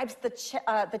describes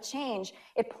the change.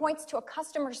 It points to a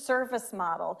customer service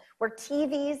model where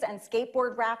TVs and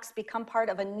skateboard racks become part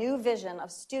of a new vision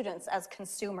of students as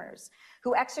consumers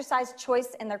who exercise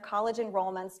choice in their college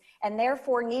enrollments and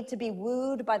therefore need to be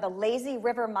wooed by the lazy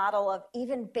river model of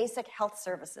even basic health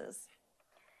services.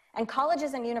 And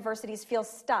colleges and universities feel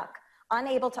stuck,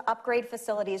 unable to upgrade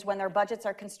facilities when their budgets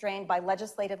are constrained by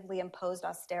legislatively imposed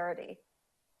austerity.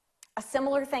 A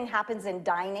similar thing happens in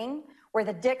dining, where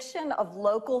the diction of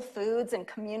local foods and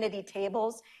community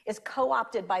tables is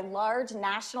co-opted by large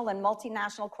national and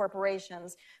multinational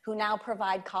corporations who now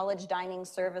provide college dining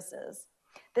services.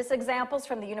 This example is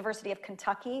from the University of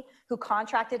Kentucky, who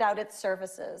contracted out its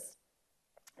services.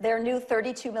 Their new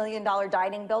 $32 million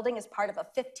dining building is part of a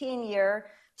 15-year,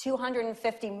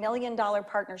 $250 million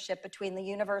partnership between the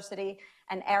university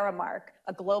and Aramark,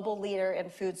 a global leader in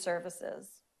food services.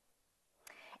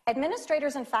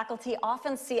 Administrators and faculty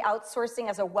often see outsourcing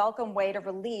as a welcome way to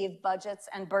relieve budgets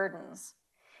and burdens.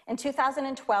 In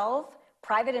 2012,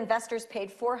 private investors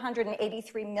paid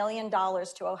 $483 million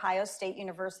to Ohio State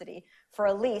University for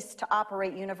a lease to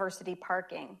operate university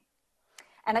parking.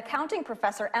 An accounting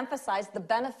professor emphasized the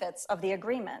benefits of the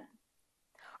agreement.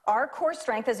 Our core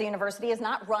strength as a university is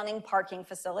not running parking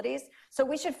facilities, so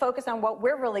we should focus on what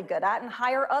we're really good at and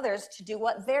hire others to do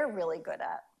what they're really good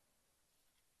at.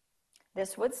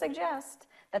 This would suggest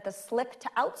that the slip to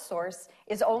outsource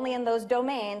is only in those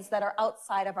domains that are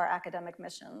outside of our academic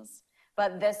missions,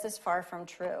 but this is far from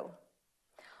true.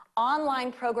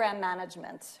 Online program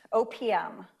management,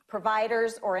 OPM,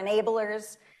 providers or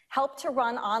enablers help to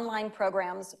run online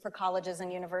programs for colleges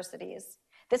and universities.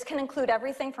 This can include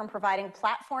everything from providing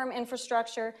platform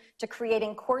infrastructure to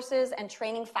creating courses and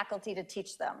training faculty to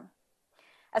teach them.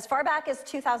 As far back as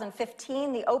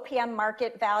 2015, the OPM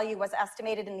market value was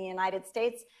estimated in the United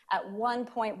States at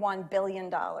 $1.1 billion.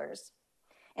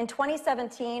 In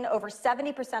 2017, over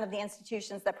 70% of the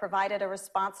institutions that provided a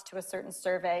response to a certain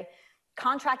survey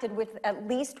contracted with at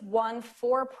least one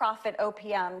for-profit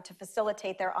OPM to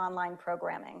facilitate their online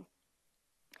programming.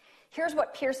 Here's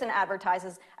what Pearson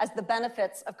advertises as the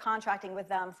benefits of contracting with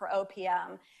them for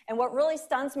OPM. And what really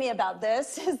stuns me about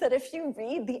this is that if you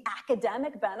read the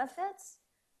academic benefits,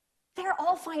 they're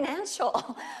all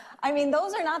financial. I mean,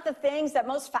 those are not the things that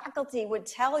most faculty would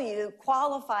tell you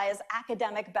qualify as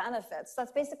academic benefits.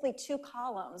 That's basically 2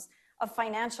 columns of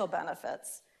financial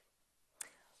benefits.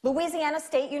 Louisiana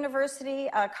State University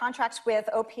contracts with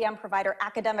OPM provider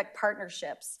Academic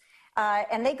Partnerships.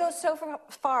 And they go so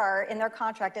far in their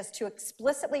contract as to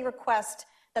explicitly request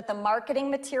that the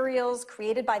marketing materials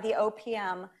created by the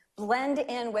OPM blend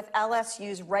in with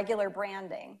LSU's regular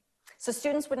branding. So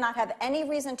students would not have any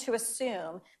reason to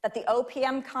assume that the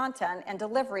OPM content and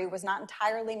delivery was not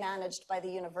entirely managed by the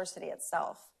university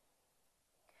itself.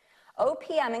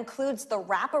 OPM includes the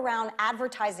wraparound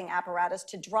advertising apparatus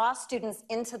to draw students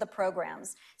into the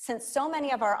programs, since so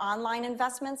many of our online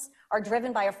investments are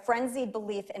driven by a frenzied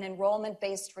belief in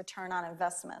enrollment-based return on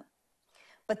investment.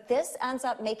 But this ends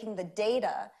up making the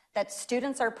data that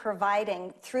students are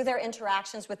providing through their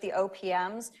interactions with the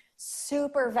OPMs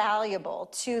super valuable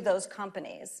to those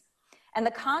companies. And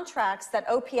the contracts that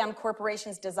OPM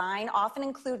corporations design often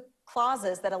include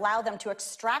clauses that allow them to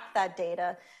extract that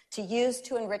data to use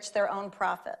to enrich their own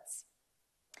profits.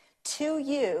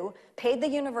 2U paid the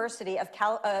University of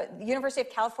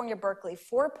California, Berkeley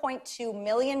 $4.2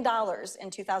 million in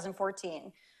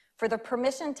 2014 for the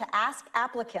permission to ask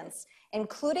applicants,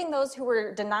 including those who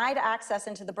were denied access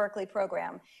into the Berkeley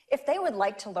program, if they would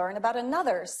like to learn about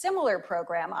another similar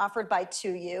program offered by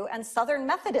 2U and Southern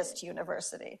Methodist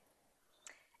University.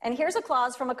 And here's a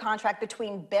clause from a contract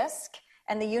between BISC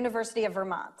and the University of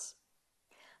Vermont.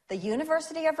 The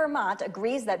University of Vermont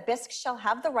agrees that BISC shall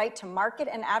have the right to market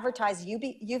and advertise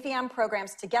UVM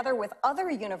programs together with other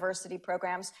university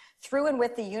programs through and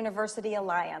with the University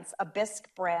Alliance, a BISC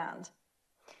brand.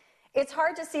 It's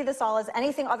hard to see this all as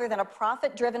anything other than a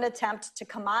profit-driven attempt to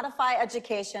commodify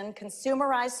education,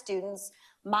 consumerize students,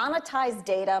 monetize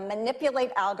data,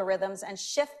 manipulate algorithms, and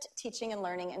shift teaching and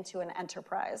learning into an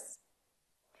enterprise.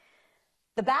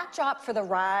 The backdrop for the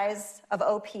rise of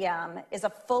OPM is a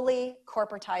fully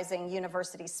corporatizing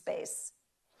university space.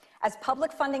 As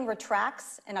public funding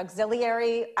retracts and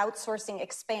auxiliary outsourcing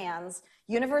expands,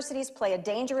 universities play a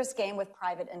dangerous game with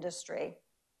private industry.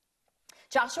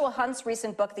 Joshua Hunt's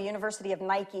recent book, The University of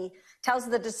Nike, tells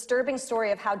the disturbing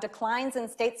story of how declines in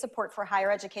state support for higher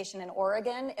education in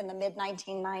Oregon in the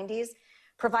mid-1990s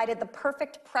provided the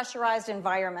perfect pressurized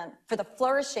environment for the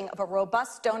flourishing of a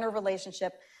robust donor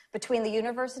relationship between the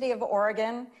University of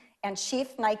Oregon and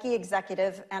chief Nike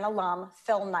executive and alum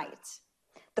Phil Knight.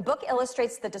 The book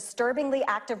illustrates the disturbingly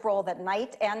active role that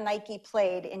Knight and Nike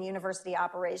played in university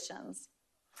operations.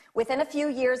 Within a few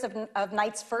years of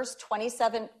Knight's first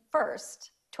 $27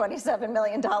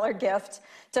 million gift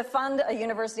to fund a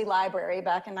university library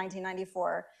back in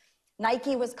 1994,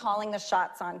 Nike was calling the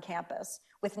shots on campus,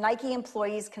 with Nike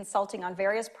employees consulting on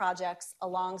various projects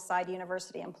alongside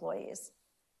university employees.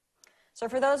 So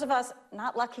for those of us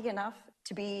not lucky enough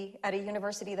to be at a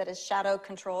university that is shadow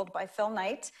controlled by Phil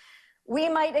Knight, we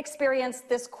might experience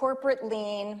this corporate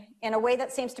lean in a way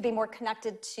that seems to be more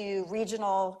connected to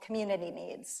regional community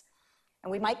needs.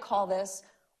 And we might call this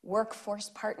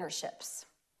workforce partnerships,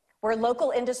 where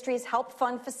local industries help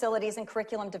fund facilities and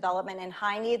curriculum development in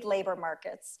high-need labor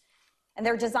markets. And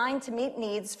they're designed to meet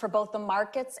needs for both the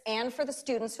markets and for the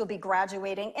students who'll be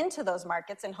graduating into those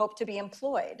markets and hope to be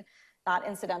employed, not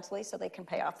incidentally so they can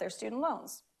pay off their student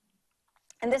loans.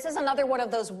 And this is another one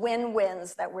of those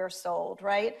win-wins that we're sold,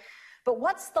 right? But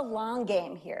what's the long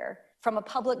game here from a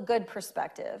public good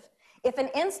perspective? If an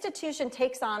institution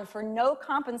takes on for no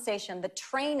compensation the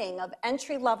training of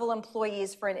entry-level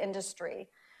employees for an industry,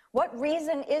 what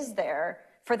reason is there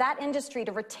for that industry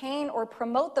to retain or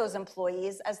promote those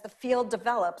employees as the field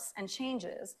develops and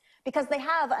changes? Because they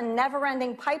have a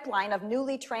never-ending pipeline of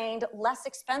newly trained, less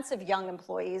expensive young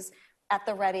employees at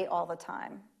the ready all the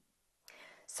time.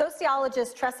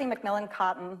 Sociologist Tressie McMillan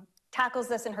Cottom tackles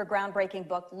this in her groundbreaking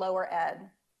book, Lower Ed.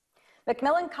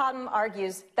 McMillan Cottom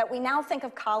argues that we now think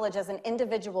of college as an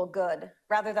individual good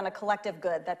rather than a collective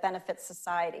good that benefits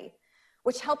society,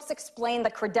 which helps explain the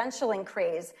credentialing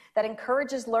craze that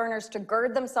encourages learners to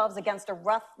gird themselves against a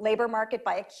rough labor market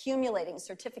by accumulating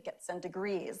certificates and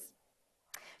degrees.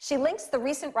 She links the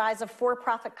recent rise of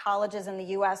for-profit colleges in the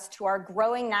US to our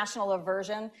growing national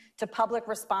aversion to public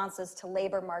responses to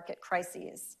labor market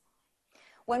crises.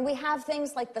 When we have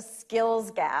things like the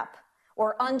skills gap,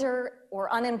 or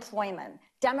unemployment,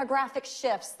 demographic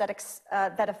shifts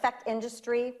that affect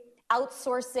industry,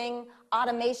 outsourcing,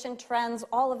 automation trends,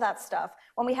 all of that stuff,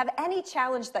 when we have any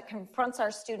challenge that confronts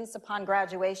our students upon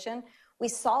graduation, we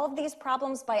solve these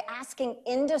problems by asking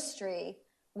industry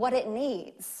what it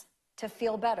needs to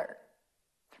feel better.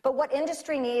 But what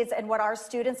industry needs and what our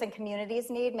students and communities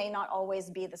need may not always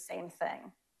be the same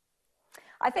thing.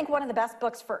 I think one of the best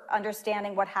books for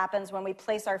understanding what happens when we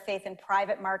place our faith in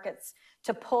private markets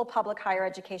to pull public higher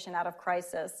education out of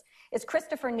crisis is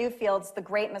Christopher Newfield's The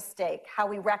Great Mistake: How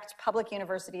We Wrecked Public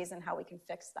Universities and How We Can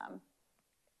Fix Them.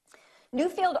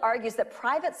 Newfield argues that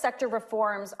private sector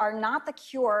reforms are not the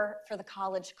cure for the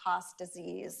college cost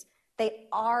disease. They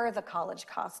are the college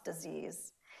cost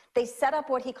disease. They set up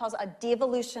what he calls a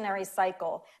devolutionary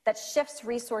cycle that shifts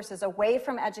resources away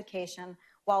from education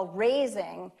while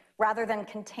raising rather than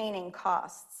containing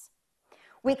costs.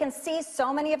 We can see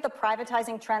so many of the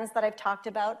privatizing trends that I've talked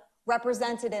about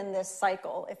represented in this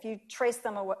cycle. If you trace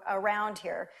them around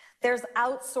here, there's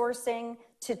outsourcing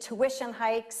to tuition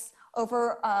hikes.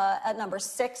 Over at number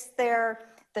 6 there,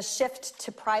 the shift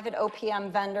to private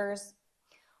OPM vendors.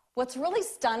 What's really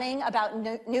stunning about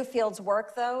Newfield's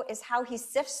work, though, is how he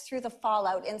sifts through the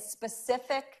fallout in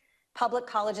specific public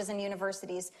colleges and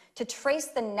universities to trace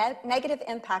the negative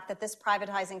impact that this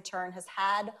privatizing turn has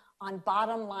had on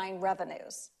bottom line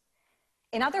revenues.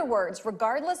 In other words,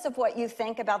 regardless of what you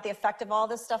think about the effect of all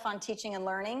this stuff on teaching and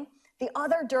learning, the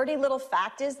other dirty little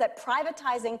fact is that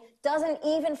privatizing doesn't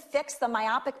even fix the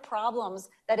myopic problems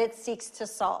that it seeks to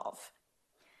solve.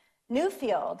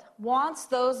 Newfield wants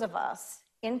those of us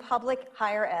in public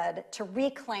higher ed to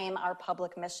reclaim our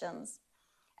public missions.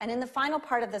 And in the final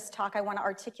part of this talk, I want to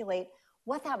articulate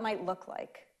what that might look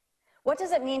like. What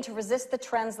does it mean to resist the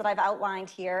trends that I've outlined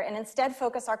here and instead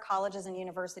focus our colleges and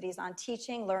universities on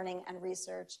teaching, learning, and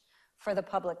research for the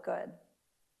public good?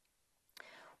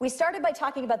 We started by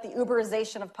talking about the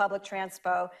Uberization of public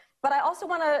transpo, but I also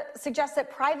want to suggest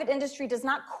that private industry does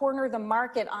not corner the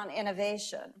market on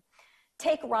innovation.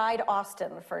 Take Ride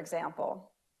Austin, for example.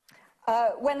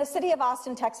 When the city of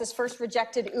Austin, Texas first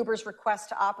rejected Uber's request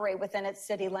to operate within its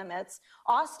city limits,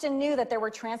 Austin knew that there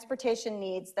were transportation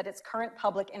needs that its current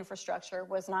public infrastructure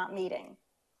was not meeting.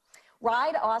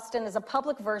 Ride Austin is a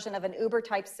public version of an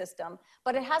Uber-type system,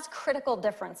 but it has critical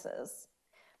differences.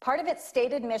 Part of its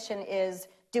stated mission is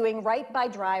doing right by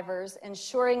drivers,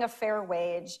 ensuring a fair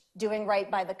wage, doing right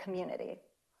by the community.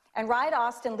 And Ride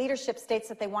Austin leadership states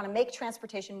that they want to make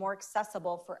transportation more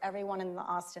accessible for everyone in the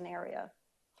Austin area.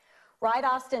 Ride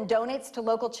Austin donates to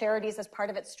local charities as part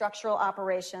of its structural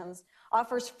operations,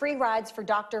 offers free rides for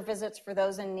doctor visits for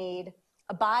those in need,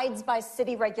 abides by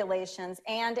city regulations,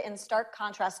 and in stark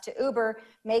contrast to Uber,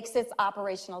 makes its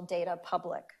operational data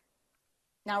public.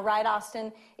 Now, Ride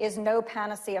Austin is no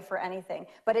panacea for anything,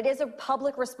 but it is a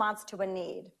public response to a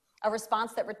need, a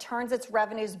response that returns its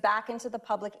revenues back into the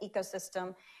public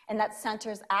ecosystem and that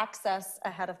centers access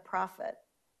ahead of profit.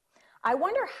 I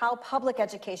wonder how public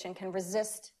education can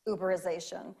resist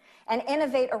Uberization and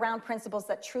innovate around principles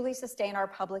that truly sustain our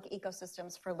public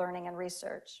ecosystems for learning and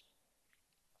research.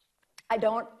 I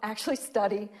don't actually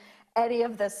study any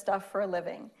of this stuff for a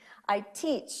living. I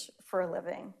teach for a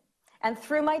living. And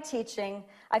through my teaching,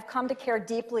 I've come to care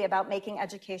deeply about making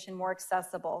education more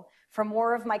accessible for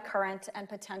more of my current and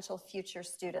potential future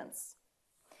students.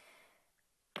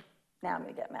 Now I'm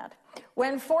gonna get mad.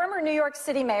 When former New York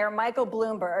City Mayor Michael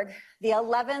Bloomberg, the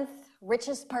 11th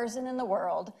richest person in the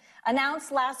world,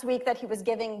 announced last week that he was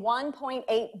giving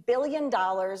 $1.8 billion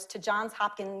to Johns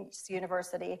Hopkins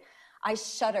University, I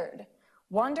shuddered,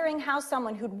 wondering how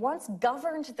someone who'd once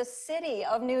governed the city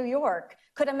of New York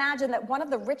could imagine that one of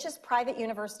the richest private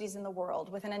universities in the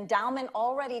world, with an endowment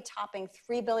already topping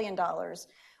 $3 billion,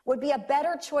 would be a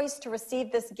better choice to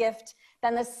receive this gift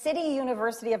than the City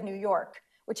University of New York,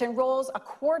 which enrolls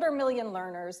 250,000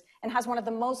 learners and has one of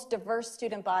the most diverse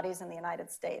student bodies in the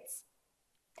United States.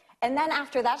 And then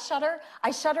after that shudder,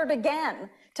 I shuddered again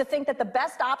to think that the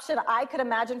best option I could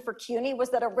imagine for CUNY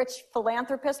was that a rich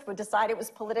philanthropist would decide it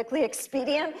was politically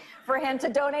expedient for him to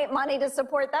donate money to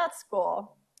support that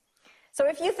school. So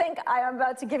if you think I am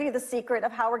about to give you the secret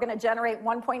of how we're going to generate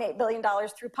 $1.8 billion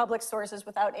through public sources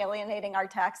without alienating our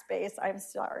tax base, I'm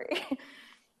sorry.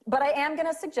 But I am going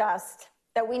to suggest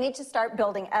that we need to start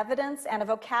building evidence and a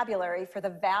vocabulary for the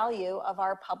value of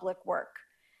our public work.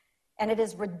 And it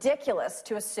is ridiculous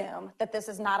to assume that this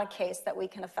is not a case that we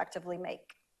can effectively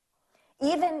make.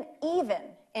 Even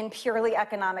in purely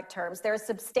economic terms, there is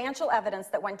substantial evidence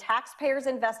that when taxpayers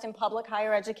invest in public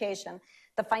higher education,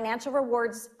 the financial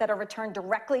rewards that are returned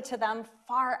directly to them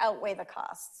far outweigh the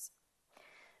costs.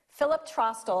 Philip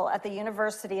Trostel at the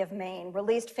University of Maine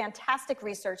released fantastic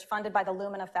research funded by the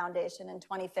Lumina Foundation in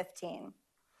 2015.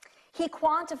 He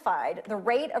quantified the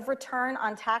rate of return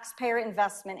on taxpayer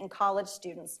investment in college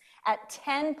students at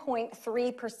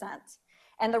 10.3%,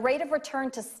 and the rate of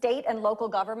return to state and local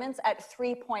governments at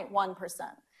 3.1%.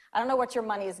 I don't know what your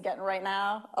money is getting right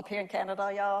now up here in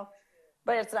Canada, y'all,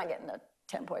 but it's not getting to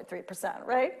 10.3%,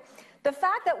 right? The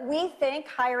fact that we think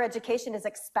higher education is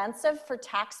expensive for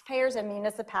taxpayers and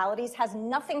municipalities has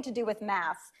nothing to do with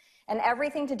math and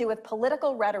everything to do with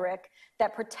political rhetoric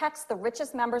that protects the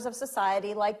richest members of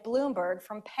society, like Bloomberg,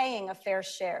 from paying a fair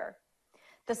share.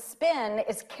 The spin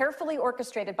is carefully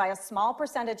orchestrated by a small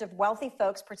percentage of wealthy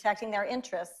folks protecting their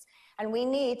interests, and we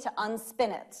need to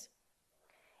unspin it.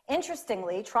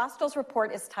 Interestingly, Trostel's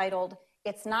report is titled,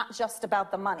 "It's Not Just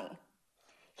About the Money."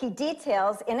 He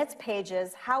details in its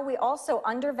pages how we also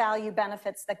undervalue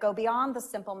benefits that go beyond the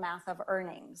simple math of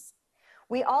earnings.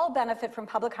 We all benefit from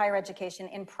public higher education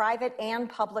in private and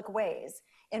public ways,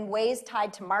 in ways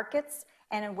tied to markets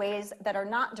and in ways that are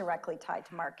not directly tied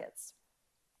to markets.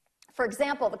 For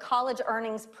example, the college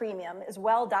earnings premium is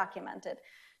well documented.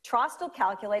 Trostel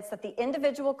calculates that the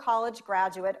individual college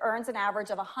graduate earns an average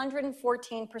of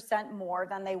 114% more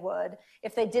than they would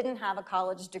if they didn't have a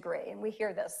college degree. And we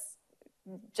hear this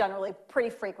generally pretty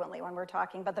frequently when we're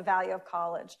talking about the value of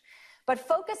college. But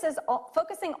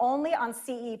focusing only on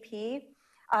CEP,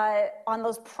 on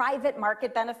those private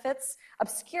market benefits,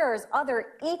 obscures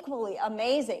other equally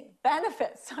amazing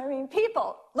benefits. I mean,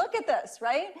 people, look at this,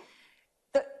 right?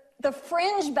 The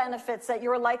fringe benefits that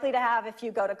you're likely to have if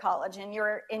you go to college and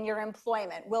you're in your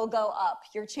employment will go up.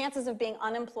 Your chances of being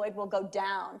unemployed will go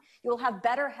down. You will have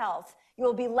better health. You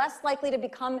will be less likely to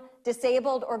become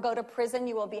disabled or go to prison.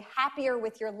 You will be happier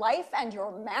with your life and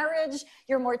your marriage.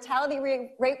 Your mortality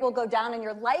rate will go down, and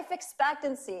your life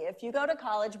expectancy, if you go to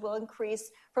college, will increase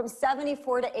from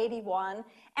 74 to 81.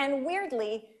 And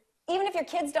weirdly, even if your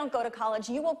kids don't go to college,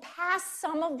 you will pass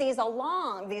some of these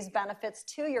along, these benefits,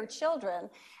 to your children.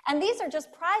 And these are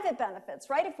just private benefits,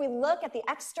 right? If we look at the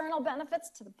external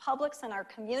benefits to the publics and our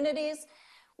communities,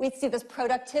 we see this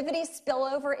productivity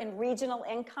spillover in regional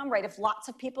income, right? If lots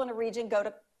of people in a region go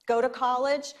to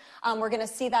college, we're going to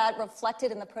see that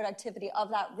reflected in the productivity of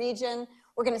that region.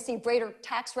 We're going to see greater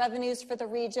tax revenues for the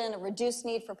region, a reduced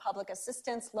need for public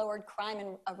assistance, lowered crime,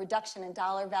 and a reduction in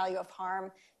dollar value of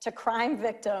harm to crime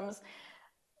victims.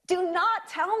 Do not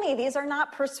tell me these are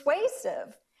not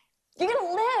persuasive. You're going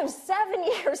to live 7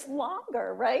 years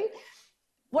longer, right?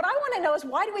 What I want to know is,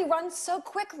 why do we run so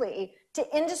quickly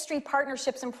to industry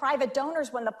partnerships and private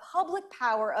donors when the public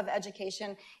power of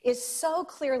education is so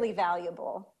clearly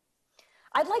valuable?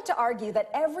 I'd like to argue that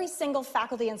every single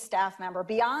faculty and staff member,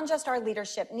 beyond just our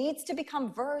leadership, needs to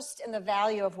become versed in the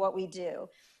value of what we do.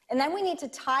 And then we need to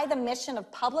tie the mission of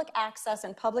public access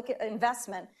and public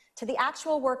investment to the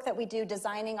actual work that we do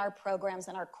designing our programs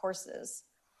and our courses.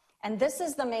 And this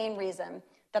is the main reason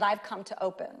that I've come to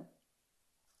Open.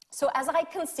 So as I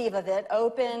conceive of it,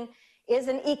 Open is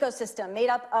an ecosystem made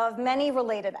up of many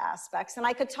related aspects, and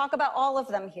I could talk about all of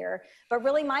them here, but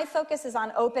really my focus is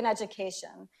on open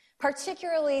education,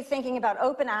 particularly thinking about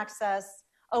open access,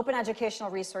 open educational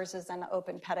resources, and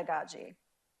open pedagogy.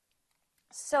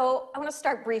 So I want to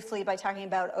start briefly by talking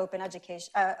about open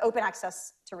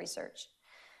access to research.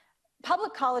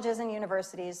 Public colleges and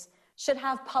universities should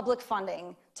have public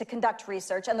funding to conduct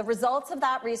research, and the results of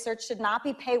that research should not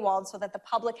be paywalled so that the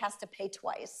public has to pay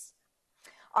twice.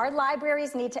 Our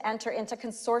libraries need to enter into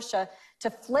consortia to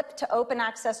flip to open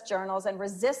access journals and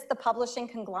resist the publishing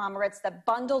conglomerates that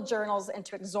bundle journals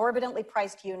into exorbitantly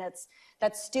priced units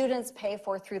that students pay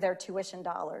for through their tuition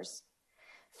dollars.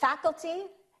 Faculty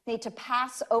need to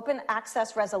pass open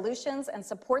access resolutions and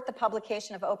support the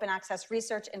publication of open access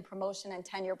research in promotion and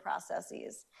tenure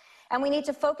processes. And we need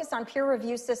to focus on peer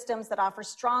review systems that offer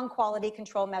strong quality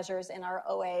control measures in our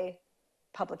OA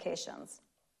publications.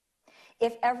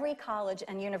 If every college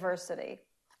and university,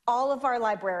 all of our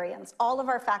librarians, all of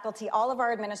our faculty, all of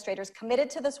our administrators committed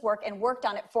to this work and worked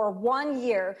on it for 1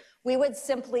 year, we would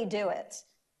simply do it.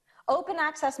 Open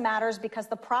access matters because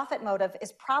the profit motive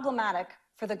is problematic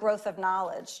for the growth of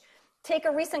knowledge. Take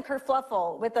a recent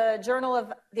kerfluffle with the Journal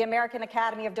of the American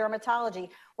Academy of Dermatology,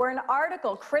 where an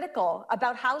article critical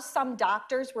about how some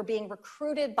doctors were being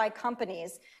recruited by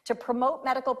companies to promote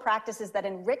medical practices that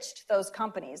enriched those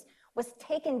companies was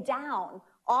taken down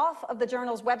off of the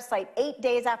journal's website 8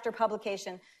 days after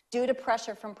publication due to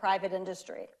pressure from private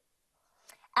industry.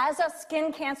 As a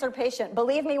skin cancer patient,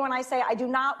 believe me when I say I do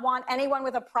not want anyone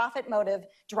with a profit motive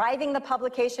driving the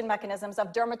publication mechanisms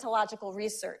of dermatological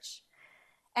research.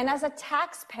 And as a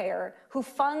taxpayer who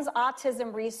funds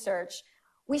autism research,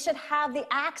 we should have the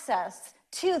access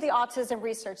to the autism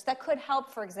research that could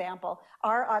help, for example,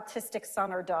 our autistic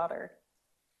son or daughter.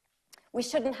 We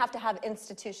shouldn't have to have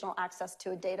institutional access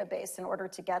to a database in order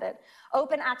to get it.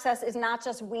 Open access is not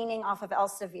just weaning off of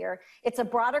Elsevier. It's a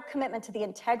broader commitment to the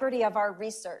integrity of our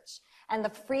research and the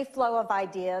free flow of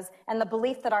ideas and the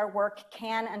belief that our work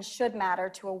can and should matter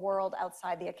to a world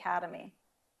outside the academy.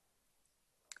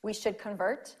 We should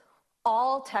convert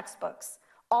all textbooks,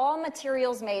 all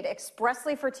materials made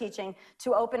expressly for teaching,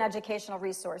 to open educational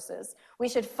resources. We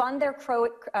should fund their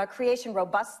creation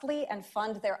robustly and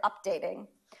fund their updating.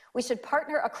 We should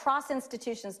partner across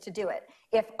institutions to do it.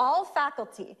 If all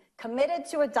faculty committed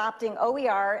to adopting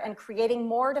OER and creating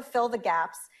more to fill the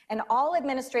gaps, and all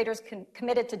administrators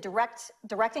committed to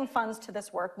directing funds to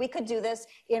this work, we could do this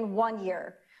in 1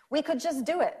 year. We could just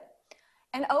do it.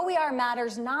 And OER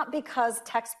matters not because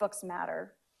textbooks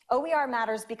matter. OER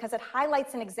matters because it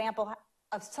highlights an example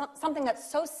of something that's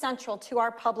so central to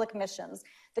our public missions,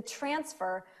 the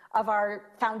transfer of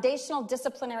our foundational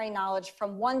disciplinary knowledge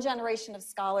from one generation of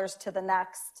scholars to the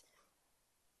next.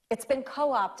 It's been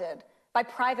co-opted by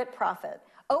private profit.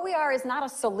 OER is not a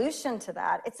solution to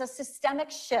that. It's a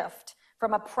systemic shift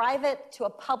from a private to a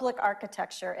public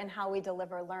architecture in how we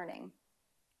deliver learning.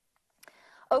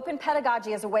 Open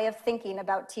pedagogy is a way of thinking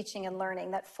about teaching and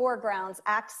learning that foregrounds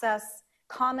access,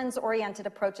 commons-oriented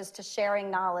approaches to sharing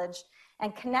knowledge,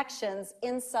 and connections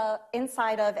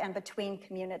inside of and between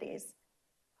communities.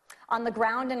 On the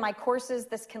ground in my courses,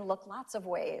 this can look lots of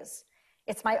ways.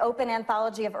 It's my open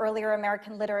anthology of earlier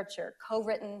American literature,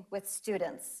 co-written with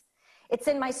students. It's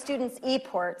in my students'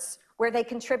 e-ports, where they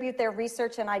contribute their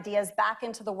research and ideas back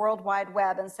into the World Wide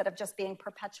Web instead of just being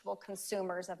perpetual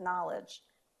consumers of knowledge.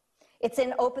 It's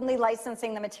in openly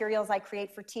licensing the materials I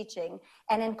create for teaching,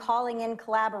 and in calling in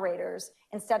collaborators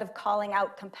instead of calling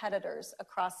out competitors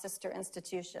across sister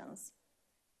institutions.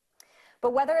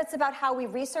 But whether it's about how we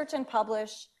research and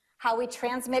publish, how we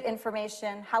transmit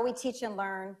information, how we teach and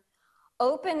learn,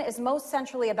 Open is most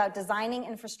centrally about designing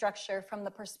infrastructure from the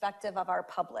perspective of our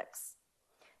publics.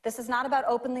 This is not about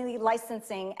openly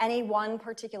licensing any one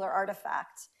particular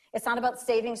artifact. It's not about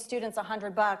saving students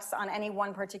 $100 on any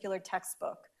one particular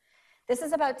textbook. This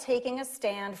is about taking a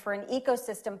stand for an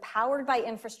ecosystem powered by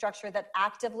infrastructure that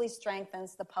actively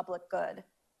strengthens the public good.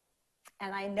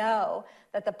 And I know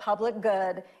that the public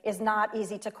good is not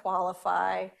easy to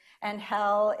qualify, and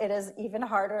hell, it is even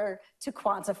harder to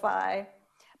quantify.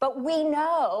 But we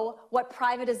know what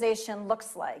privatization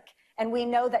looks like, and we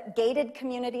know that gated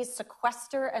communities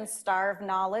sequester and starve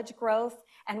knowledge growth,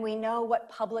 and we know what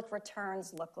public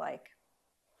returns look like.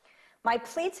 My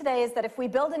plea today is that if we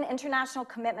build an international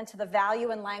commitment to the value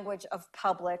and language of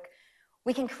public,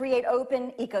 we can create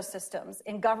open ecosystems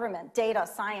in government, data,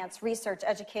 science, research,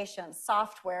 education,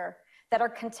 software that are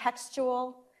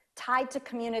contextual, tied to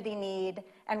community need,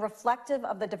 and reflective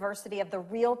of the diversity of the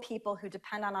real people who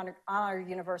depend on our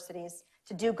universities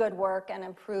to do good work and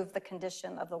improve the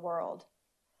condition of the world.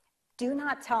 Do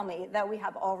not tell me that we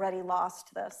have already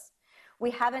lost this.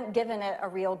 We haven't given it a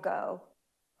real go.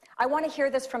 I want to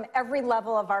hear this from every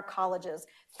level of our colleges: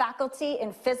 faculty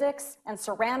in physics and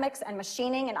ceramics and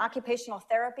machining and occupational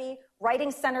therapy,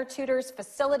 writing center tutors,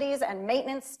 facilities and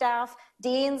maintenance staff,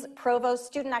 deans, provosts,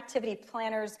 student activity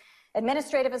planners,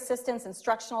 administrative assistants,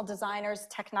 instructional designers,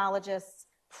 technologists,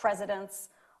 presidents,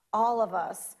 all of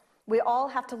us. We all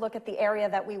have to look at the area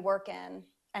that we work in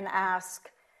and ask,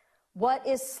 what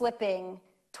is slipping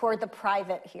toward the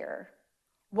private here?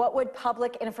 What would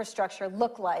public infrastructure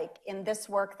look like in this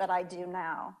work that I do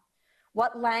now?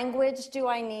 What language do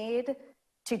I need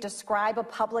to describe a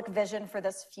public vision for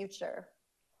this future?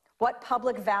 What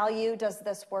public value does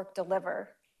this work deliver?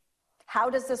 How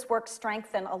does this work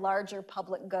strengthen a larger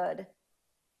public good?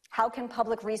 How can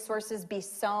public resources be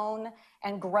sown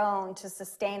and grown to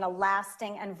sustain a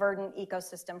lasting and verdant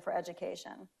ecosystem for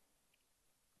education?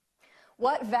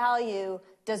 What value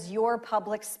does your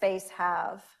public space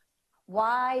have?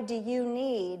 Why do you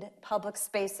need public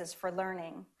spaces for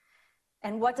learning?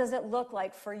 And what does it look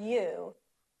like for you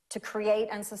to create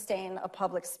and sustain a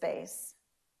public space?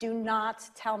 Do not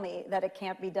tell me that it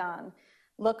can't be done.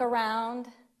 Look around,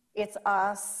 it's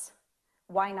us.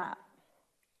 Why not?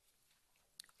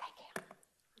 Thank you.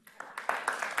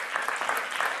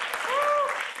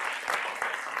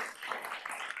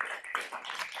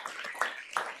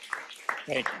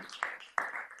 Thank you.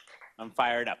 I'm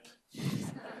fired up.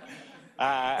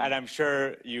 And I'm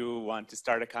sure you want to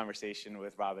start a conversation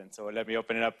with Robin. So let me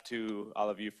open it up to all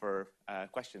of you for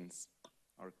questions.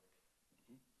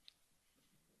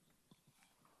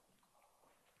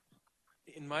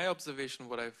 In my observation,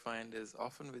 what I find is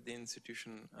often with the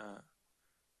institution,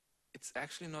 it's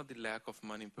actually not the lack of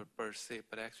money per se,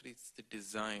 but actually it's the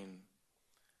design,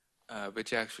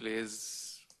 which actually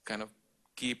is kind of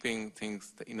keeping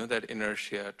things, that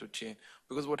inertia to change.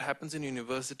 Because what happens in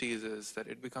universities is that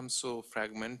it becomes so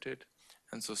fragmented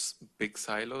and so big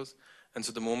silos. And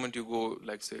so the moment you go,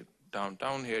 like say,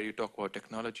 downtown here, you talk about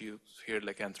technology, you hear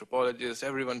like anthropologists,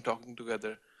 everyone talking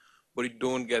together, but you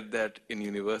don't get that in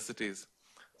universities.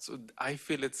 So I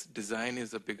feel its design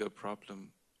is a bigger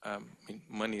problem. I mean,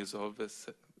 money is always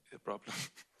a problem.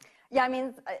 Yeah, I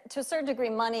mean, to a certain degree,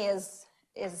 money is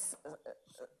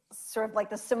sort of like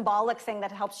the symbolic thing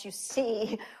that helps you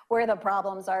see where the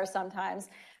problems are sometimes.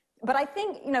 But I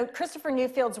think, Christopher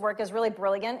Newfield's work is really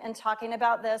brilliant in talking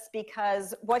about this,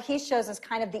 because what he shows is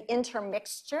kind of the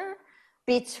intermixture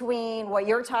between what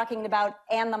you're talking about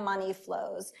and the money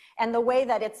flows, and the way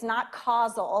that it's not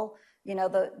causal,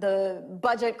 the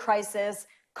budget crisis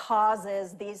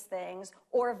causes these things,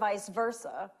 or vice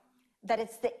versa, that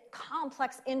it's the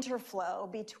complex interflow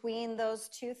between those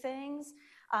two things.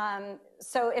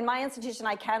 So in my institution,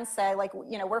 I can say,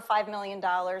 we're $5 million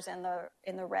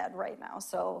in the red right now.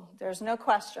 So there's no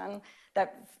question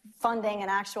that funding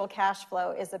and actual cash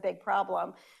flow is a big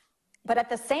problem. But at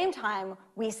the same time,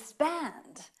 we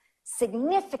spend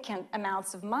significant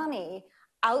amounts of money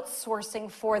outsourcing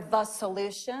for the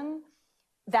solution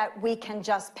that we can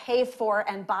just pay for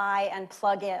and buy and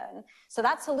plug in. So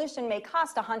that solution may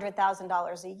cost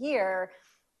 $100,000 a year,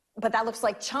 but that looks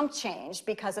like chump change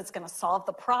because it's going to solve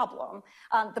the problem.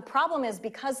 The problem is,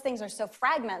 because things are so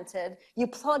fragmented, you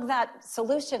plug that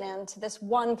solution into this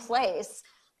one place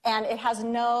and it has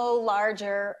no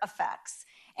larger effects.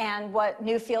 And what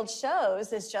Newfield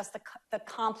shows is just the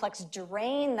complex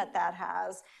drain that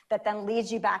has, that then leads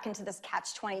you back into this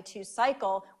catch-22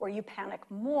 cycle where you panic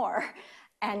more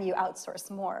and you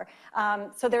outsource more.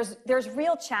 So there's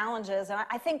real challenges. And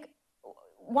I think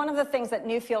one of the things that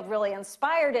Newfield really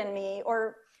inspired in me,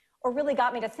 or really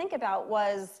got me to think about,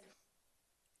 was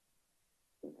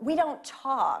we don't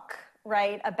talk,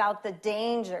 right, about the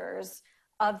dangers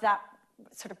of that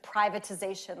sort of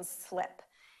privatization slip.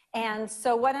 And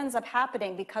so what ends up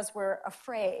happening, because we're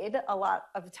afraid a lot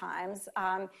of times,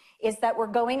 is that we're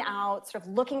going out sort of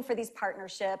looking for these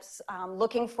partnerships,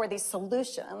 looking for these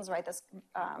solutions, right? This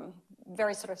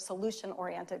very sort of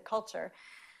solution-oriented culture.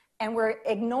 And we're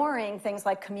ignoring things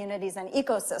like communities and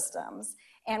ecosystems.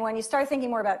 And when you start thinking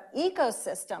more about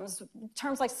ecosystems,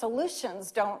 terms like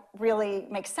solutions don't really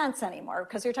make sense anymore,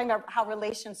 because you're talking about how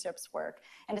relationships work.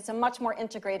 And it's a much more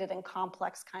integrated and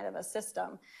complex kind of a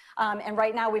system. And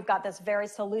right now we've got this very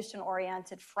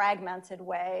solution-oriented, fragmented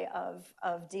way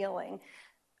of dealing.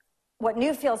 What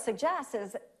New Field suggests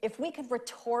is if we could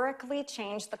rhetorically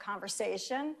change the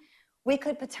conversation, we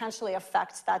could potentially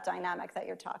affect that dynamic that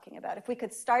you're talking about. If we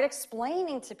could start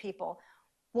explaining to people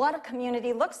what a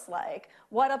community looks like,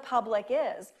 what a public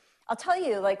is. I'll tell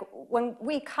you, like when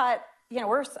we cut,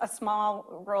 we're a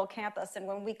small rural campus, and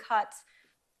when we cut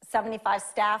 75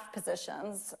 staff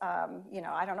positions, I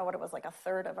don't know what it was, like a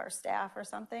third of our staff or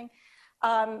something.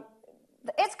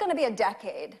 It's gonna be a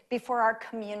decade before our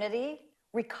community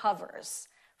recovers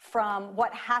from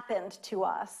what happened to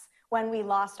us when we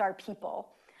lost our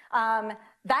people. That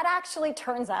actually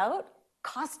turns out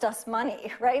cost us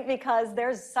money, right? Because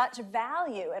there's such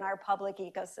value in our public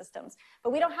ecosystems.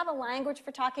 But we don't have a language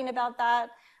for talking about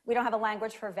that. We don't have a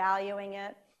language for valuing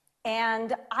it.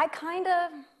 And I kind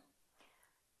of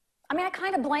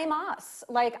blame us.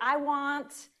 Like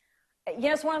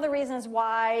it's one of the reasons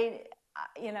why,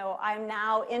 I'm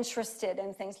now interested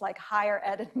in things like higher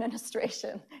ed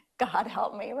administration. God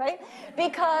help me, right?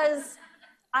 Because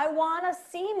I want to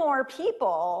see more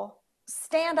people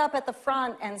stand up at the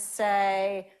front and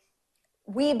say,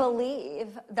 we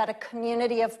believe that a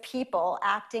community of people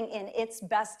acting in its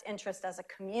best interest as a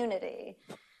community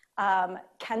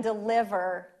can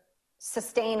deliver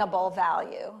sustainable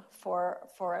value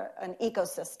for an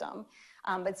ecosystem.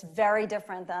 It's very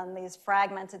different than these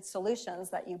fragmented solutions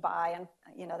that you buy and,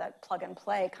 that plug and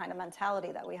play kind of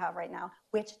mentality that we have right now,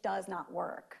 which does not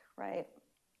work, right?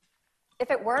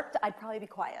 If it worked, I'd probably be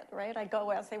quiet, right? I'd go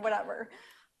away and say whatever.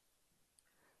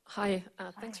 Hi,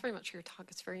 thanks very much for your talk.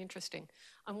 It's very interesting.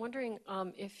 I'm wondering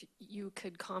if you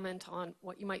could comment on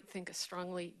what you might think a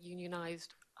strongly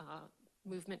unionized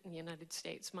movement in the United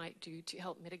States might do to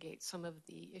help mitigate some of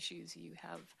the issues you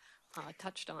have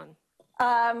touched on.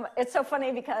 It's so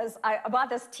funny because I bought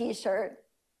this T-shirt.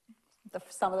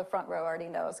 Some of the front row already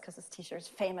knows because this T-shirt's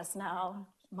famous now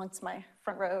amongst my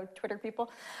front row Twitter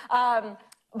people.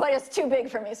 But it's too big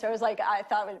for me, so I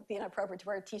thought it would be inappropriate to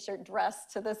wear a T-shirt dress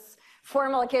to this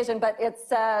formal occasion, but it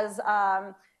says,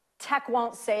 tech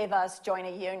won't save us, join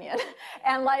a union.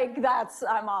 And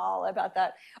I'm all about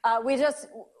that.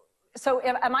 So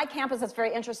at my campus, it's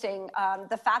very interesting.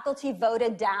 The faculty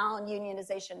voted down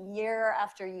unionization year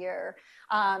after year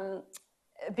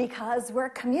because we're a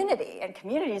community, and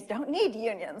communities don't need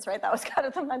unions, right? That was kind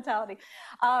of the mentality.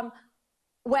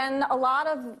 When a lot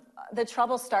of the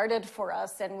trouble started for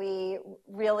us and we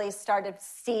really started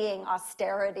seeing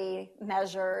austerity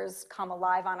measures come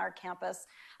alive on our campus,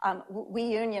 we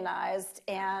unionized,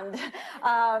 and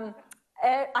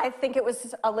I think it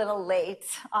was a little late,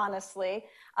 honestly.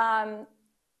 I'm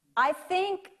a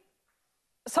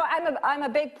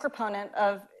big proponent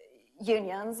of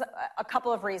unions, a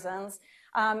couple of reasons.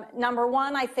 Number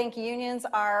one, I think unions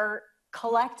are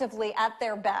collectively at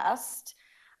their best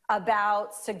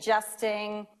about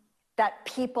suggesting that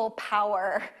people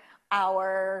power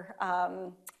our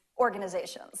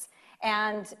organizations.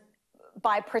 And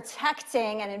by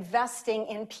protecting and investing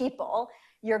in people,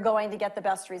 you're going to get the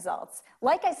best results.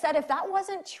 Like I said, if that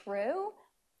wasn't true,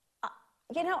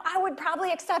 I would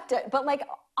probably accept it. But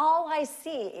all I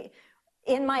see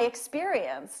in my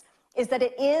experience is that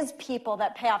it is people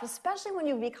that pay off, especially when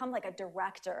you become a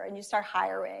director and you start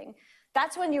hiring.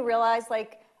 That's when you realize,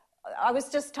 I was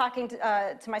just talking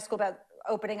to my school about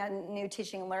opening a new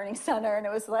teaching and learning center, and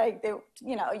it was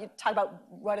you talk about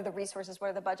what are the resources,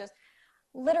 what are the budgets.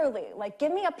 Literally,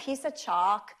 give me a piece of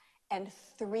chalk and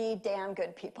 3 damn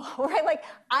good people, right?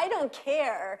 I don't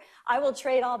care. I will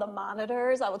trade all the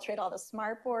monitors. I will trade all the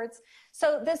smart boards.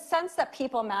 So this sense that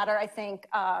people matter, I think,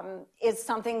 is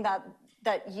something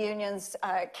that unions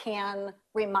can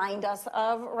remind us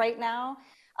of right now.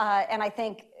 And I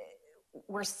think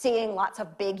we're seeing lots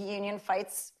of big union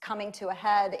fights coming to a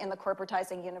head in the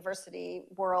corporatizing university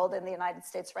world in the United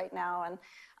States right now.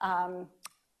 And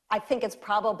I think it's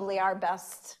probably our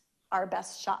best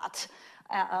shot.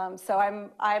 So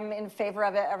I'm in favor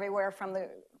of it everywhere from the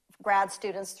grad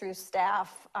students through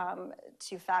staff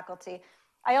to faculty.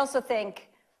 I also think,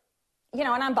 and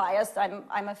I'm biased,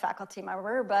 I'm a faculty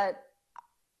member, but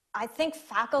I think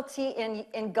faculty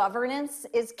in governance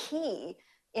is key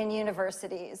in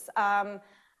universities.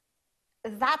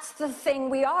 that's the thing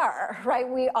we are, right?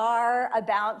 We are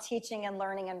about teaching and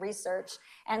learning and research.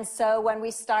 And so when we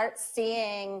start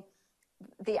seeing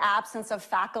the absence of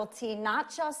faculty,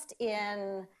 not just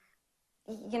in,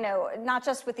 not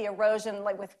just with the erosion,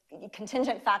 like with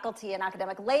contingent faculty and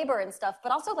academic labor and stuff,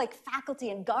 but also like faculty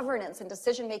and governance and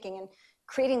decision-making and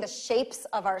creating the shapes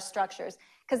of our structures.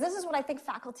 Because this is what I think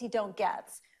faculty don't get.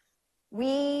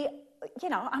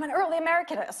 I'm an early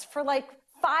Americanist. For like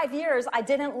 5 years, I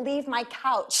didn't leave my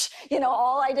couch.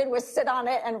 All I did was sit on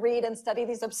it and read and study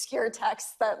these obscure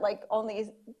texts that like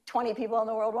only 20 people in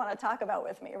the world want to talk about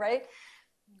with me, right?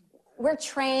 We're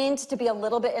trained to be a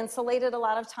little bit insulated a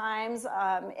lot of times,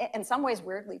 in some ways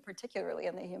weirdly, particularly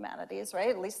in the humanities, right?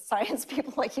 At least science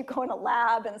people, like you go in a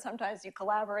lab and sometimes you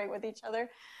collaborate with each other.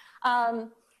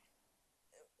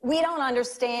 We don't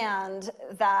understand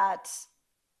that,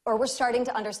 or we're starting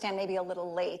to understand maybe a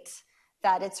little late,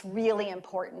 that it's really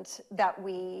important that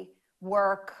we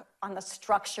work on the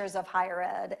structures of higher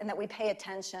ed and that we pay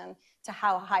attention to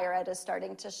how higher ed is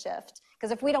starting to shift.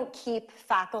 Because if we don't keep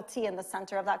faculty in the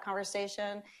center of that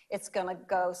conversation, it's going to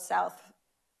go south.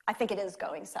 I think it is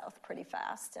going south pretty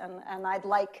fast. And I'd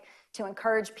like to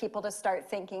encourage people to start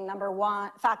thinking,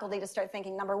 faculty to start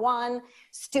thinking, number one,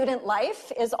 student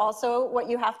life is also what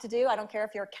you have to do. I don't care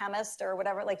if you're a chemist or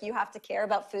whatever, like you have to care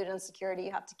about food insecurity,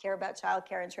 you have to care about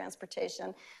childcare and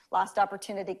transportation, lost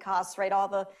opportunity costs, right? All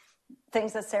the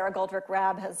things that Sarah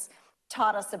Goldrick-Rab has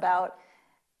taught us about.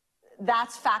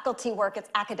 That's faculty work, it's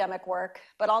academic work,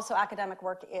 but also academic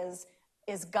work is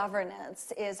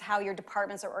governance, is how your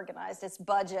departments are organized, it's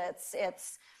budgets,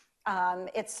 it's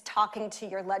talking to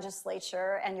your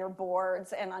legislature and your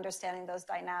boards and understanding those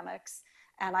dynamics.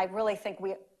 And I really think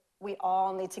we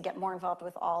all need to get more involved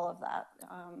with all of that.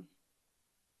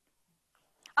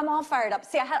 I'm all fired up.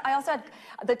 See, I also had,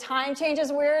 the time change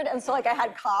is weird, and so like I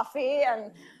had coffee,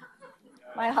 and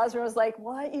my husband was like,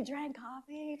 "What, you drank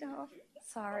coffee?" No,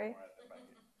 sorry.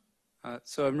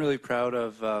 So I'm really proud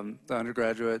of the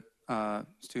undergraduate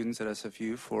students at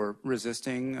SFU for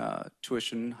resisting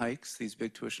tuition hikes. These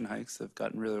big tuition hikes have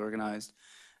gotten really organized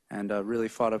and really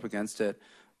fought up against it.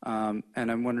 And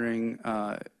I'm wondering,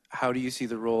 how do you see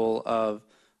the role of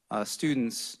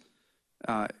students,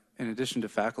 in addition to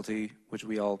faculty, which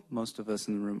most of us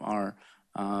in the room are,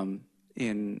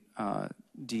 in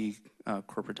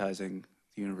de-corporatizing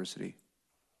the university?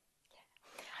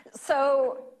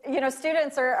 So,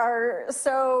 students are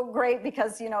so great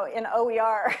because, in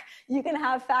OER, you can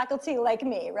have faculty like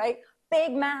me, right?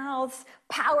 Big mouths,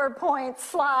 PowerPoint,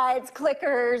 slides,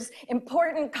 clickers,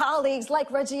 important colleagues like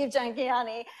Rajiv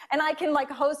Jankiani, and I can like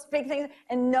host big things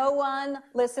and no one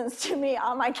listens to me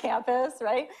on my campus,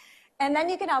 right? And then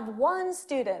you can have one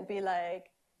student be like,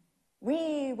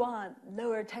 "We want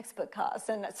lower textbook costs,"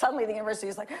 and suddenly the university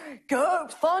is like, "Go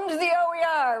fund the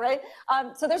OER," right?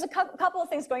 So there's a couple of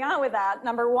things going on with that.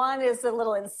 Number one is a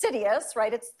little insidious,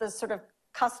 right? It's the sort of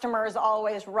customers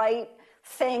always right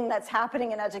thing that's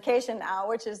happening in education now,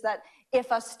 which is that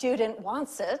if a student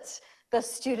wants it, the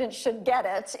student should get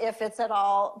it if it's at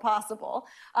all possible.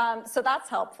 So that's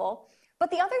helpful. But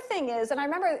the other thing is, and I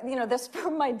remember, this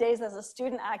from my days as a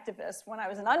student activist when I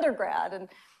was an undergrad, and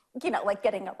like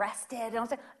getting arrested, and I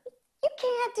was like, "You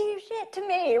can't do shit to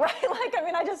me," right? Like,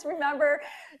 I just remember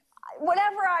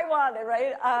whatever I wanted,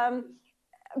 right?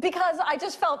 Because I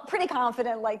just felt pretty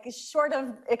confident, like short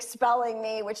of expelling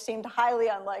me, which seemed highly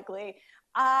unlikely,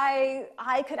 I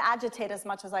could agitate as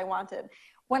much as I wanted.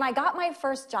 When I got my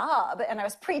first job and I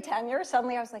was pre-tenure,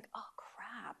 suddenly I was like, "Oh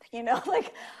crap,"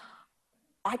 like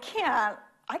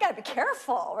I gotta be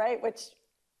careful, right? Which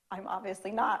I'm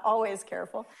obviously not always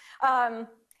careful.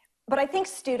 But I think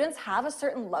students have a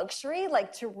certain luxury,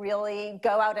 like to really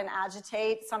go out and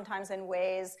agitate, sometimes in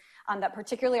ways that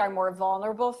particularly our more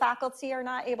vulnerable faculty are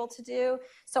not able to do.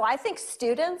 So I think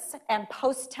students and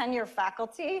post-tenure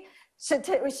faculty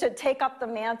should take up the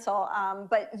mantle.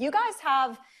 But you guys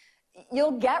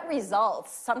you'll get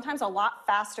results, sometimes a lot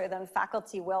faster than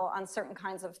faculty will on certain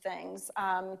kinds of things.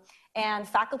 And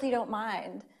faculty don't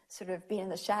mind sort of being in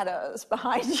the shadows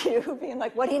behind you, being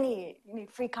like, "What do you need? You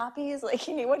need free copies? Like,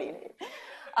 what do you need?"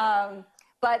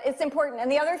 But it's important.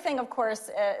 And the other thing, of course,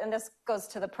 and this goes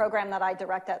to the program that I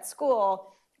direct at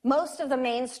school, most of the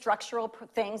main structural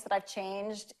things that I've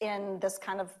changed in this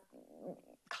kind of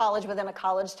college within a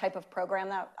college type of program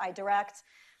that I direct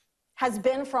has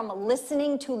been from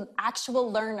listening to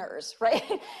actual learners,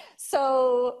 right?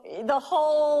 So the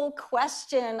whole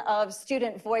question of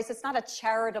student voice, it's not a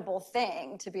charitable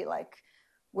thing to be like,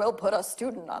 "We'll put a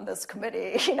student on this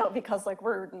committee," because like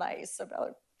we're nice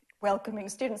about welcoming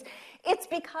students. It's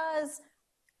because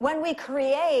when we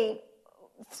create,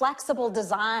 flexible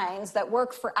designs that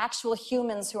work for actual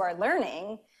humans who are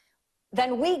learning,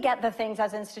 then we get the things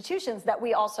as institutions that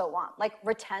we also want, like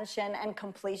retention and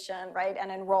completion, right,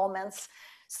 and enrollments.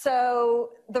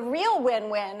 So the real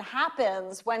win-win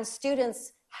happens when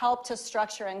students help to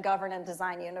structure and govern and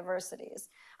design universities.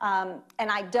 And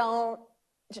I don't,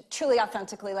 truly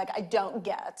authentically, like I don't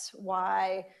get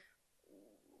why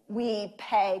we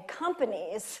pay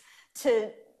companies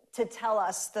to tell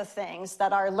us the things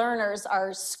that our learners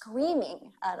are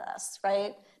screaming at us,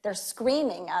 right? They're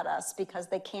screaming at us because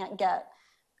they can't get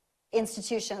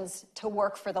institutions to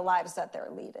work for the lives that they're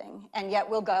leading. And yet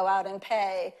we'll go out and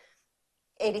pay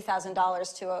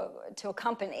 $80,000 to a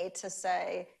company to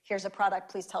say, here's a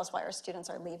product, please tell us why our students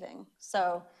are leaving.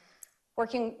 So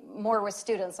working more with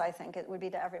students, I think it would be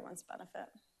to everyone's benefit.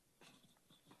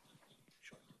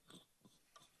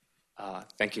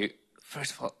 Thank you.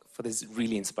 First of all, for this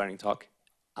really inspiring talk.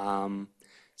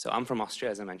 So I'm from Austria,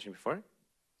 as I mentioned before.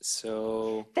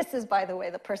 So this is, by the way,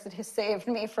 the person who saved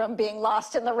me from being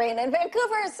lost in the rain in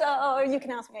Vancouver. So you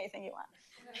can ask me anything you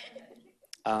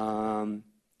want.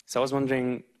 So I was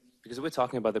wondering, because we're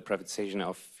talking about the privatization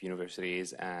of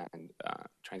universities and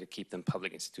trying to keep them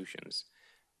public institutions,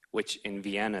 which in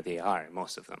Vienna they are,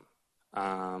 most of them.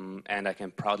 And I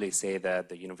can proudly say that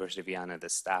the University of Vienna, the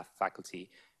staff, faculty,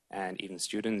 and even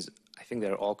students, I think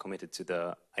they're all committed to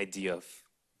the idea of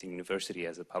the university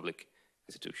as a public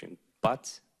institution.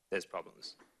 But there's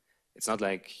problems. It's not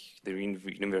like the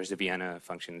University of Vienna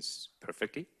functions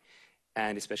perfectly,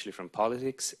 and especially from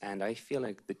politics. And I feel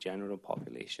like the general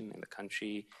population in the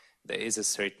country, there is a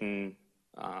certain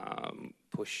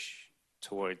push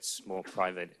towards more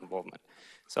private involvement.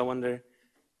 So I wonder,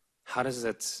 how does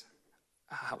that,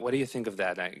 what do you think of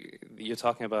that? You're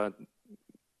talking about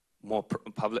more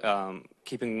public,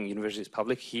 keeping universities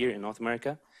public here in North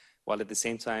America, while at the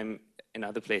same time, in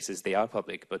other places, they are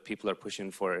public, but people are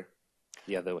pushing for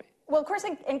the other way. Well, of course,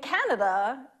 in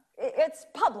Canada, it's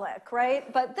public,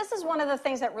 right? But this is one of the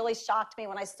things that really shocked me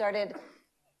when I started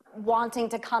wanting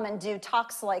to come and do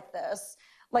talks like this.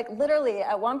 Like literally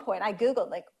at one point I Googled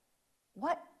like,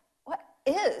 what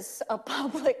is a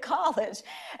public college?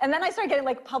 And then I started getting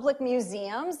like public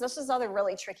museums. This is another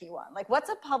really tricky one. Like what's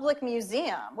a public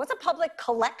museum? What's a public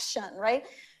collection, right?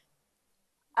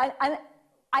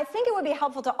 I think it would be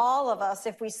helpful to all of us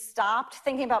if we stopped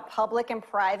thinking about public and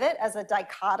private as a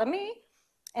dichotomy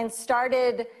and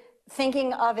started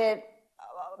thinking of it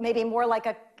maybe more like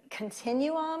a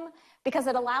continuum, because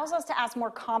it allows us to ask more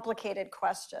complicated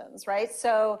questions, right?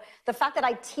 So the fact that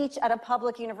I teach at a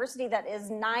public university that is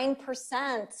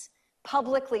 9%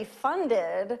 publicly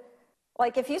funded,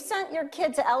 like if you sent your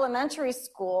kid to elementary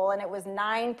school and it was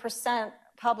 9%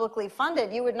 publicly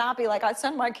funded, you would not be like, I'd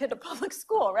send my kid to public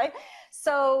school, right?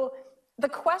 So the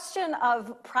question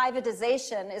of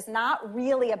privatization is not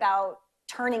really about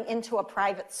turning into a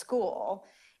private school.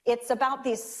 It's about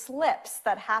these slips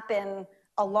that happen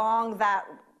along that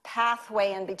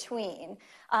pathway in between.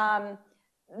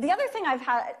 The other thing I've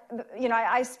had, you know,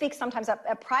 I speak sometimes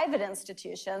at private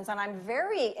institutions, and I'm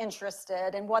very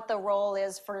interested in what the role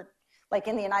is for, like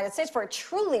in the United States, for a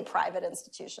truly private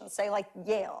institution, say like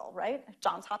Yale, right?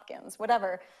 Johns Hopkins,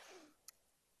 whatever.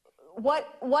 What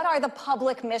are the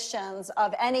public missions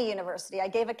of any university? I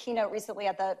gave a keynote recently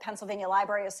at the Pennsylvania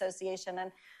Library Association,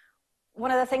 and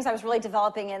one of the things I was really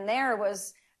developing in there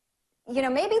was, you know,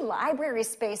 maybe library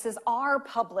spaces are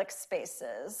public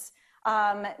spaces.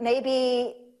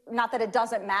 Maybe, not that it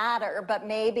doesn't matter, but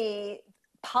maybe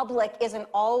public isn't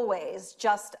always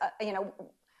just, you know,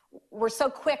 we're so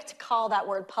quick to call that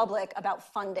word public about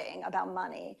funding, about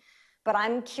money. But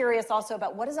I'm curious also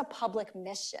about what is a public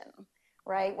mission,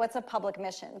 right? What's a public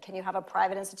mission? Can you have a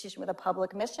private institution with a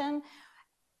public mission?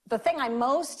 The thing I'm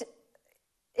most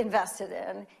invested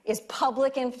in is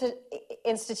public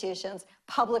institutions,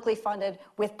 publicly funded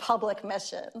with public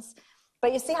missions.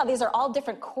 But you see how these are all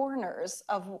different corners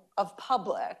of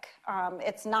public.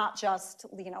 It's not just,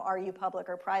 you know, are you public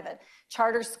or private?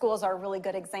 Charter schools are a really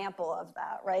good example of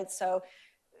that, right? So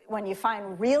when you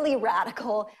find really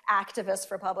radical activists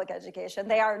for public education,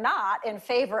 they are not in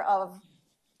favor of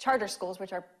charter schools,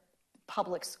 which are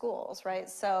public schools, right?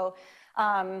 So,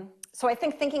 so I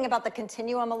think thinking about the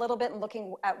continuum a little bit and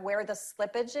looking at where the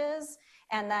slippage is,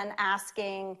 and then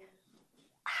asking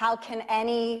how can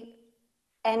any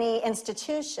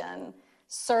institution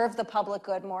serve the public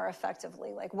good more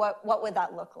effectively? Like what would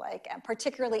that look like? And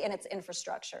particularly in its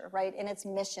infrastructure, right? In its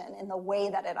mission, in the way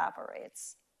that it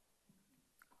operates.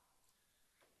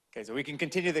 Okay, so we can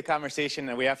continue the conversation,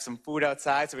 and we have some food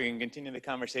outside, so we can continue the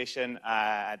conversation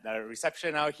at the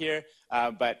reception out here.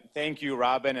 But thank you,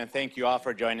 Robin, and thank you all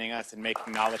for joining us and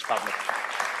making knowledge public.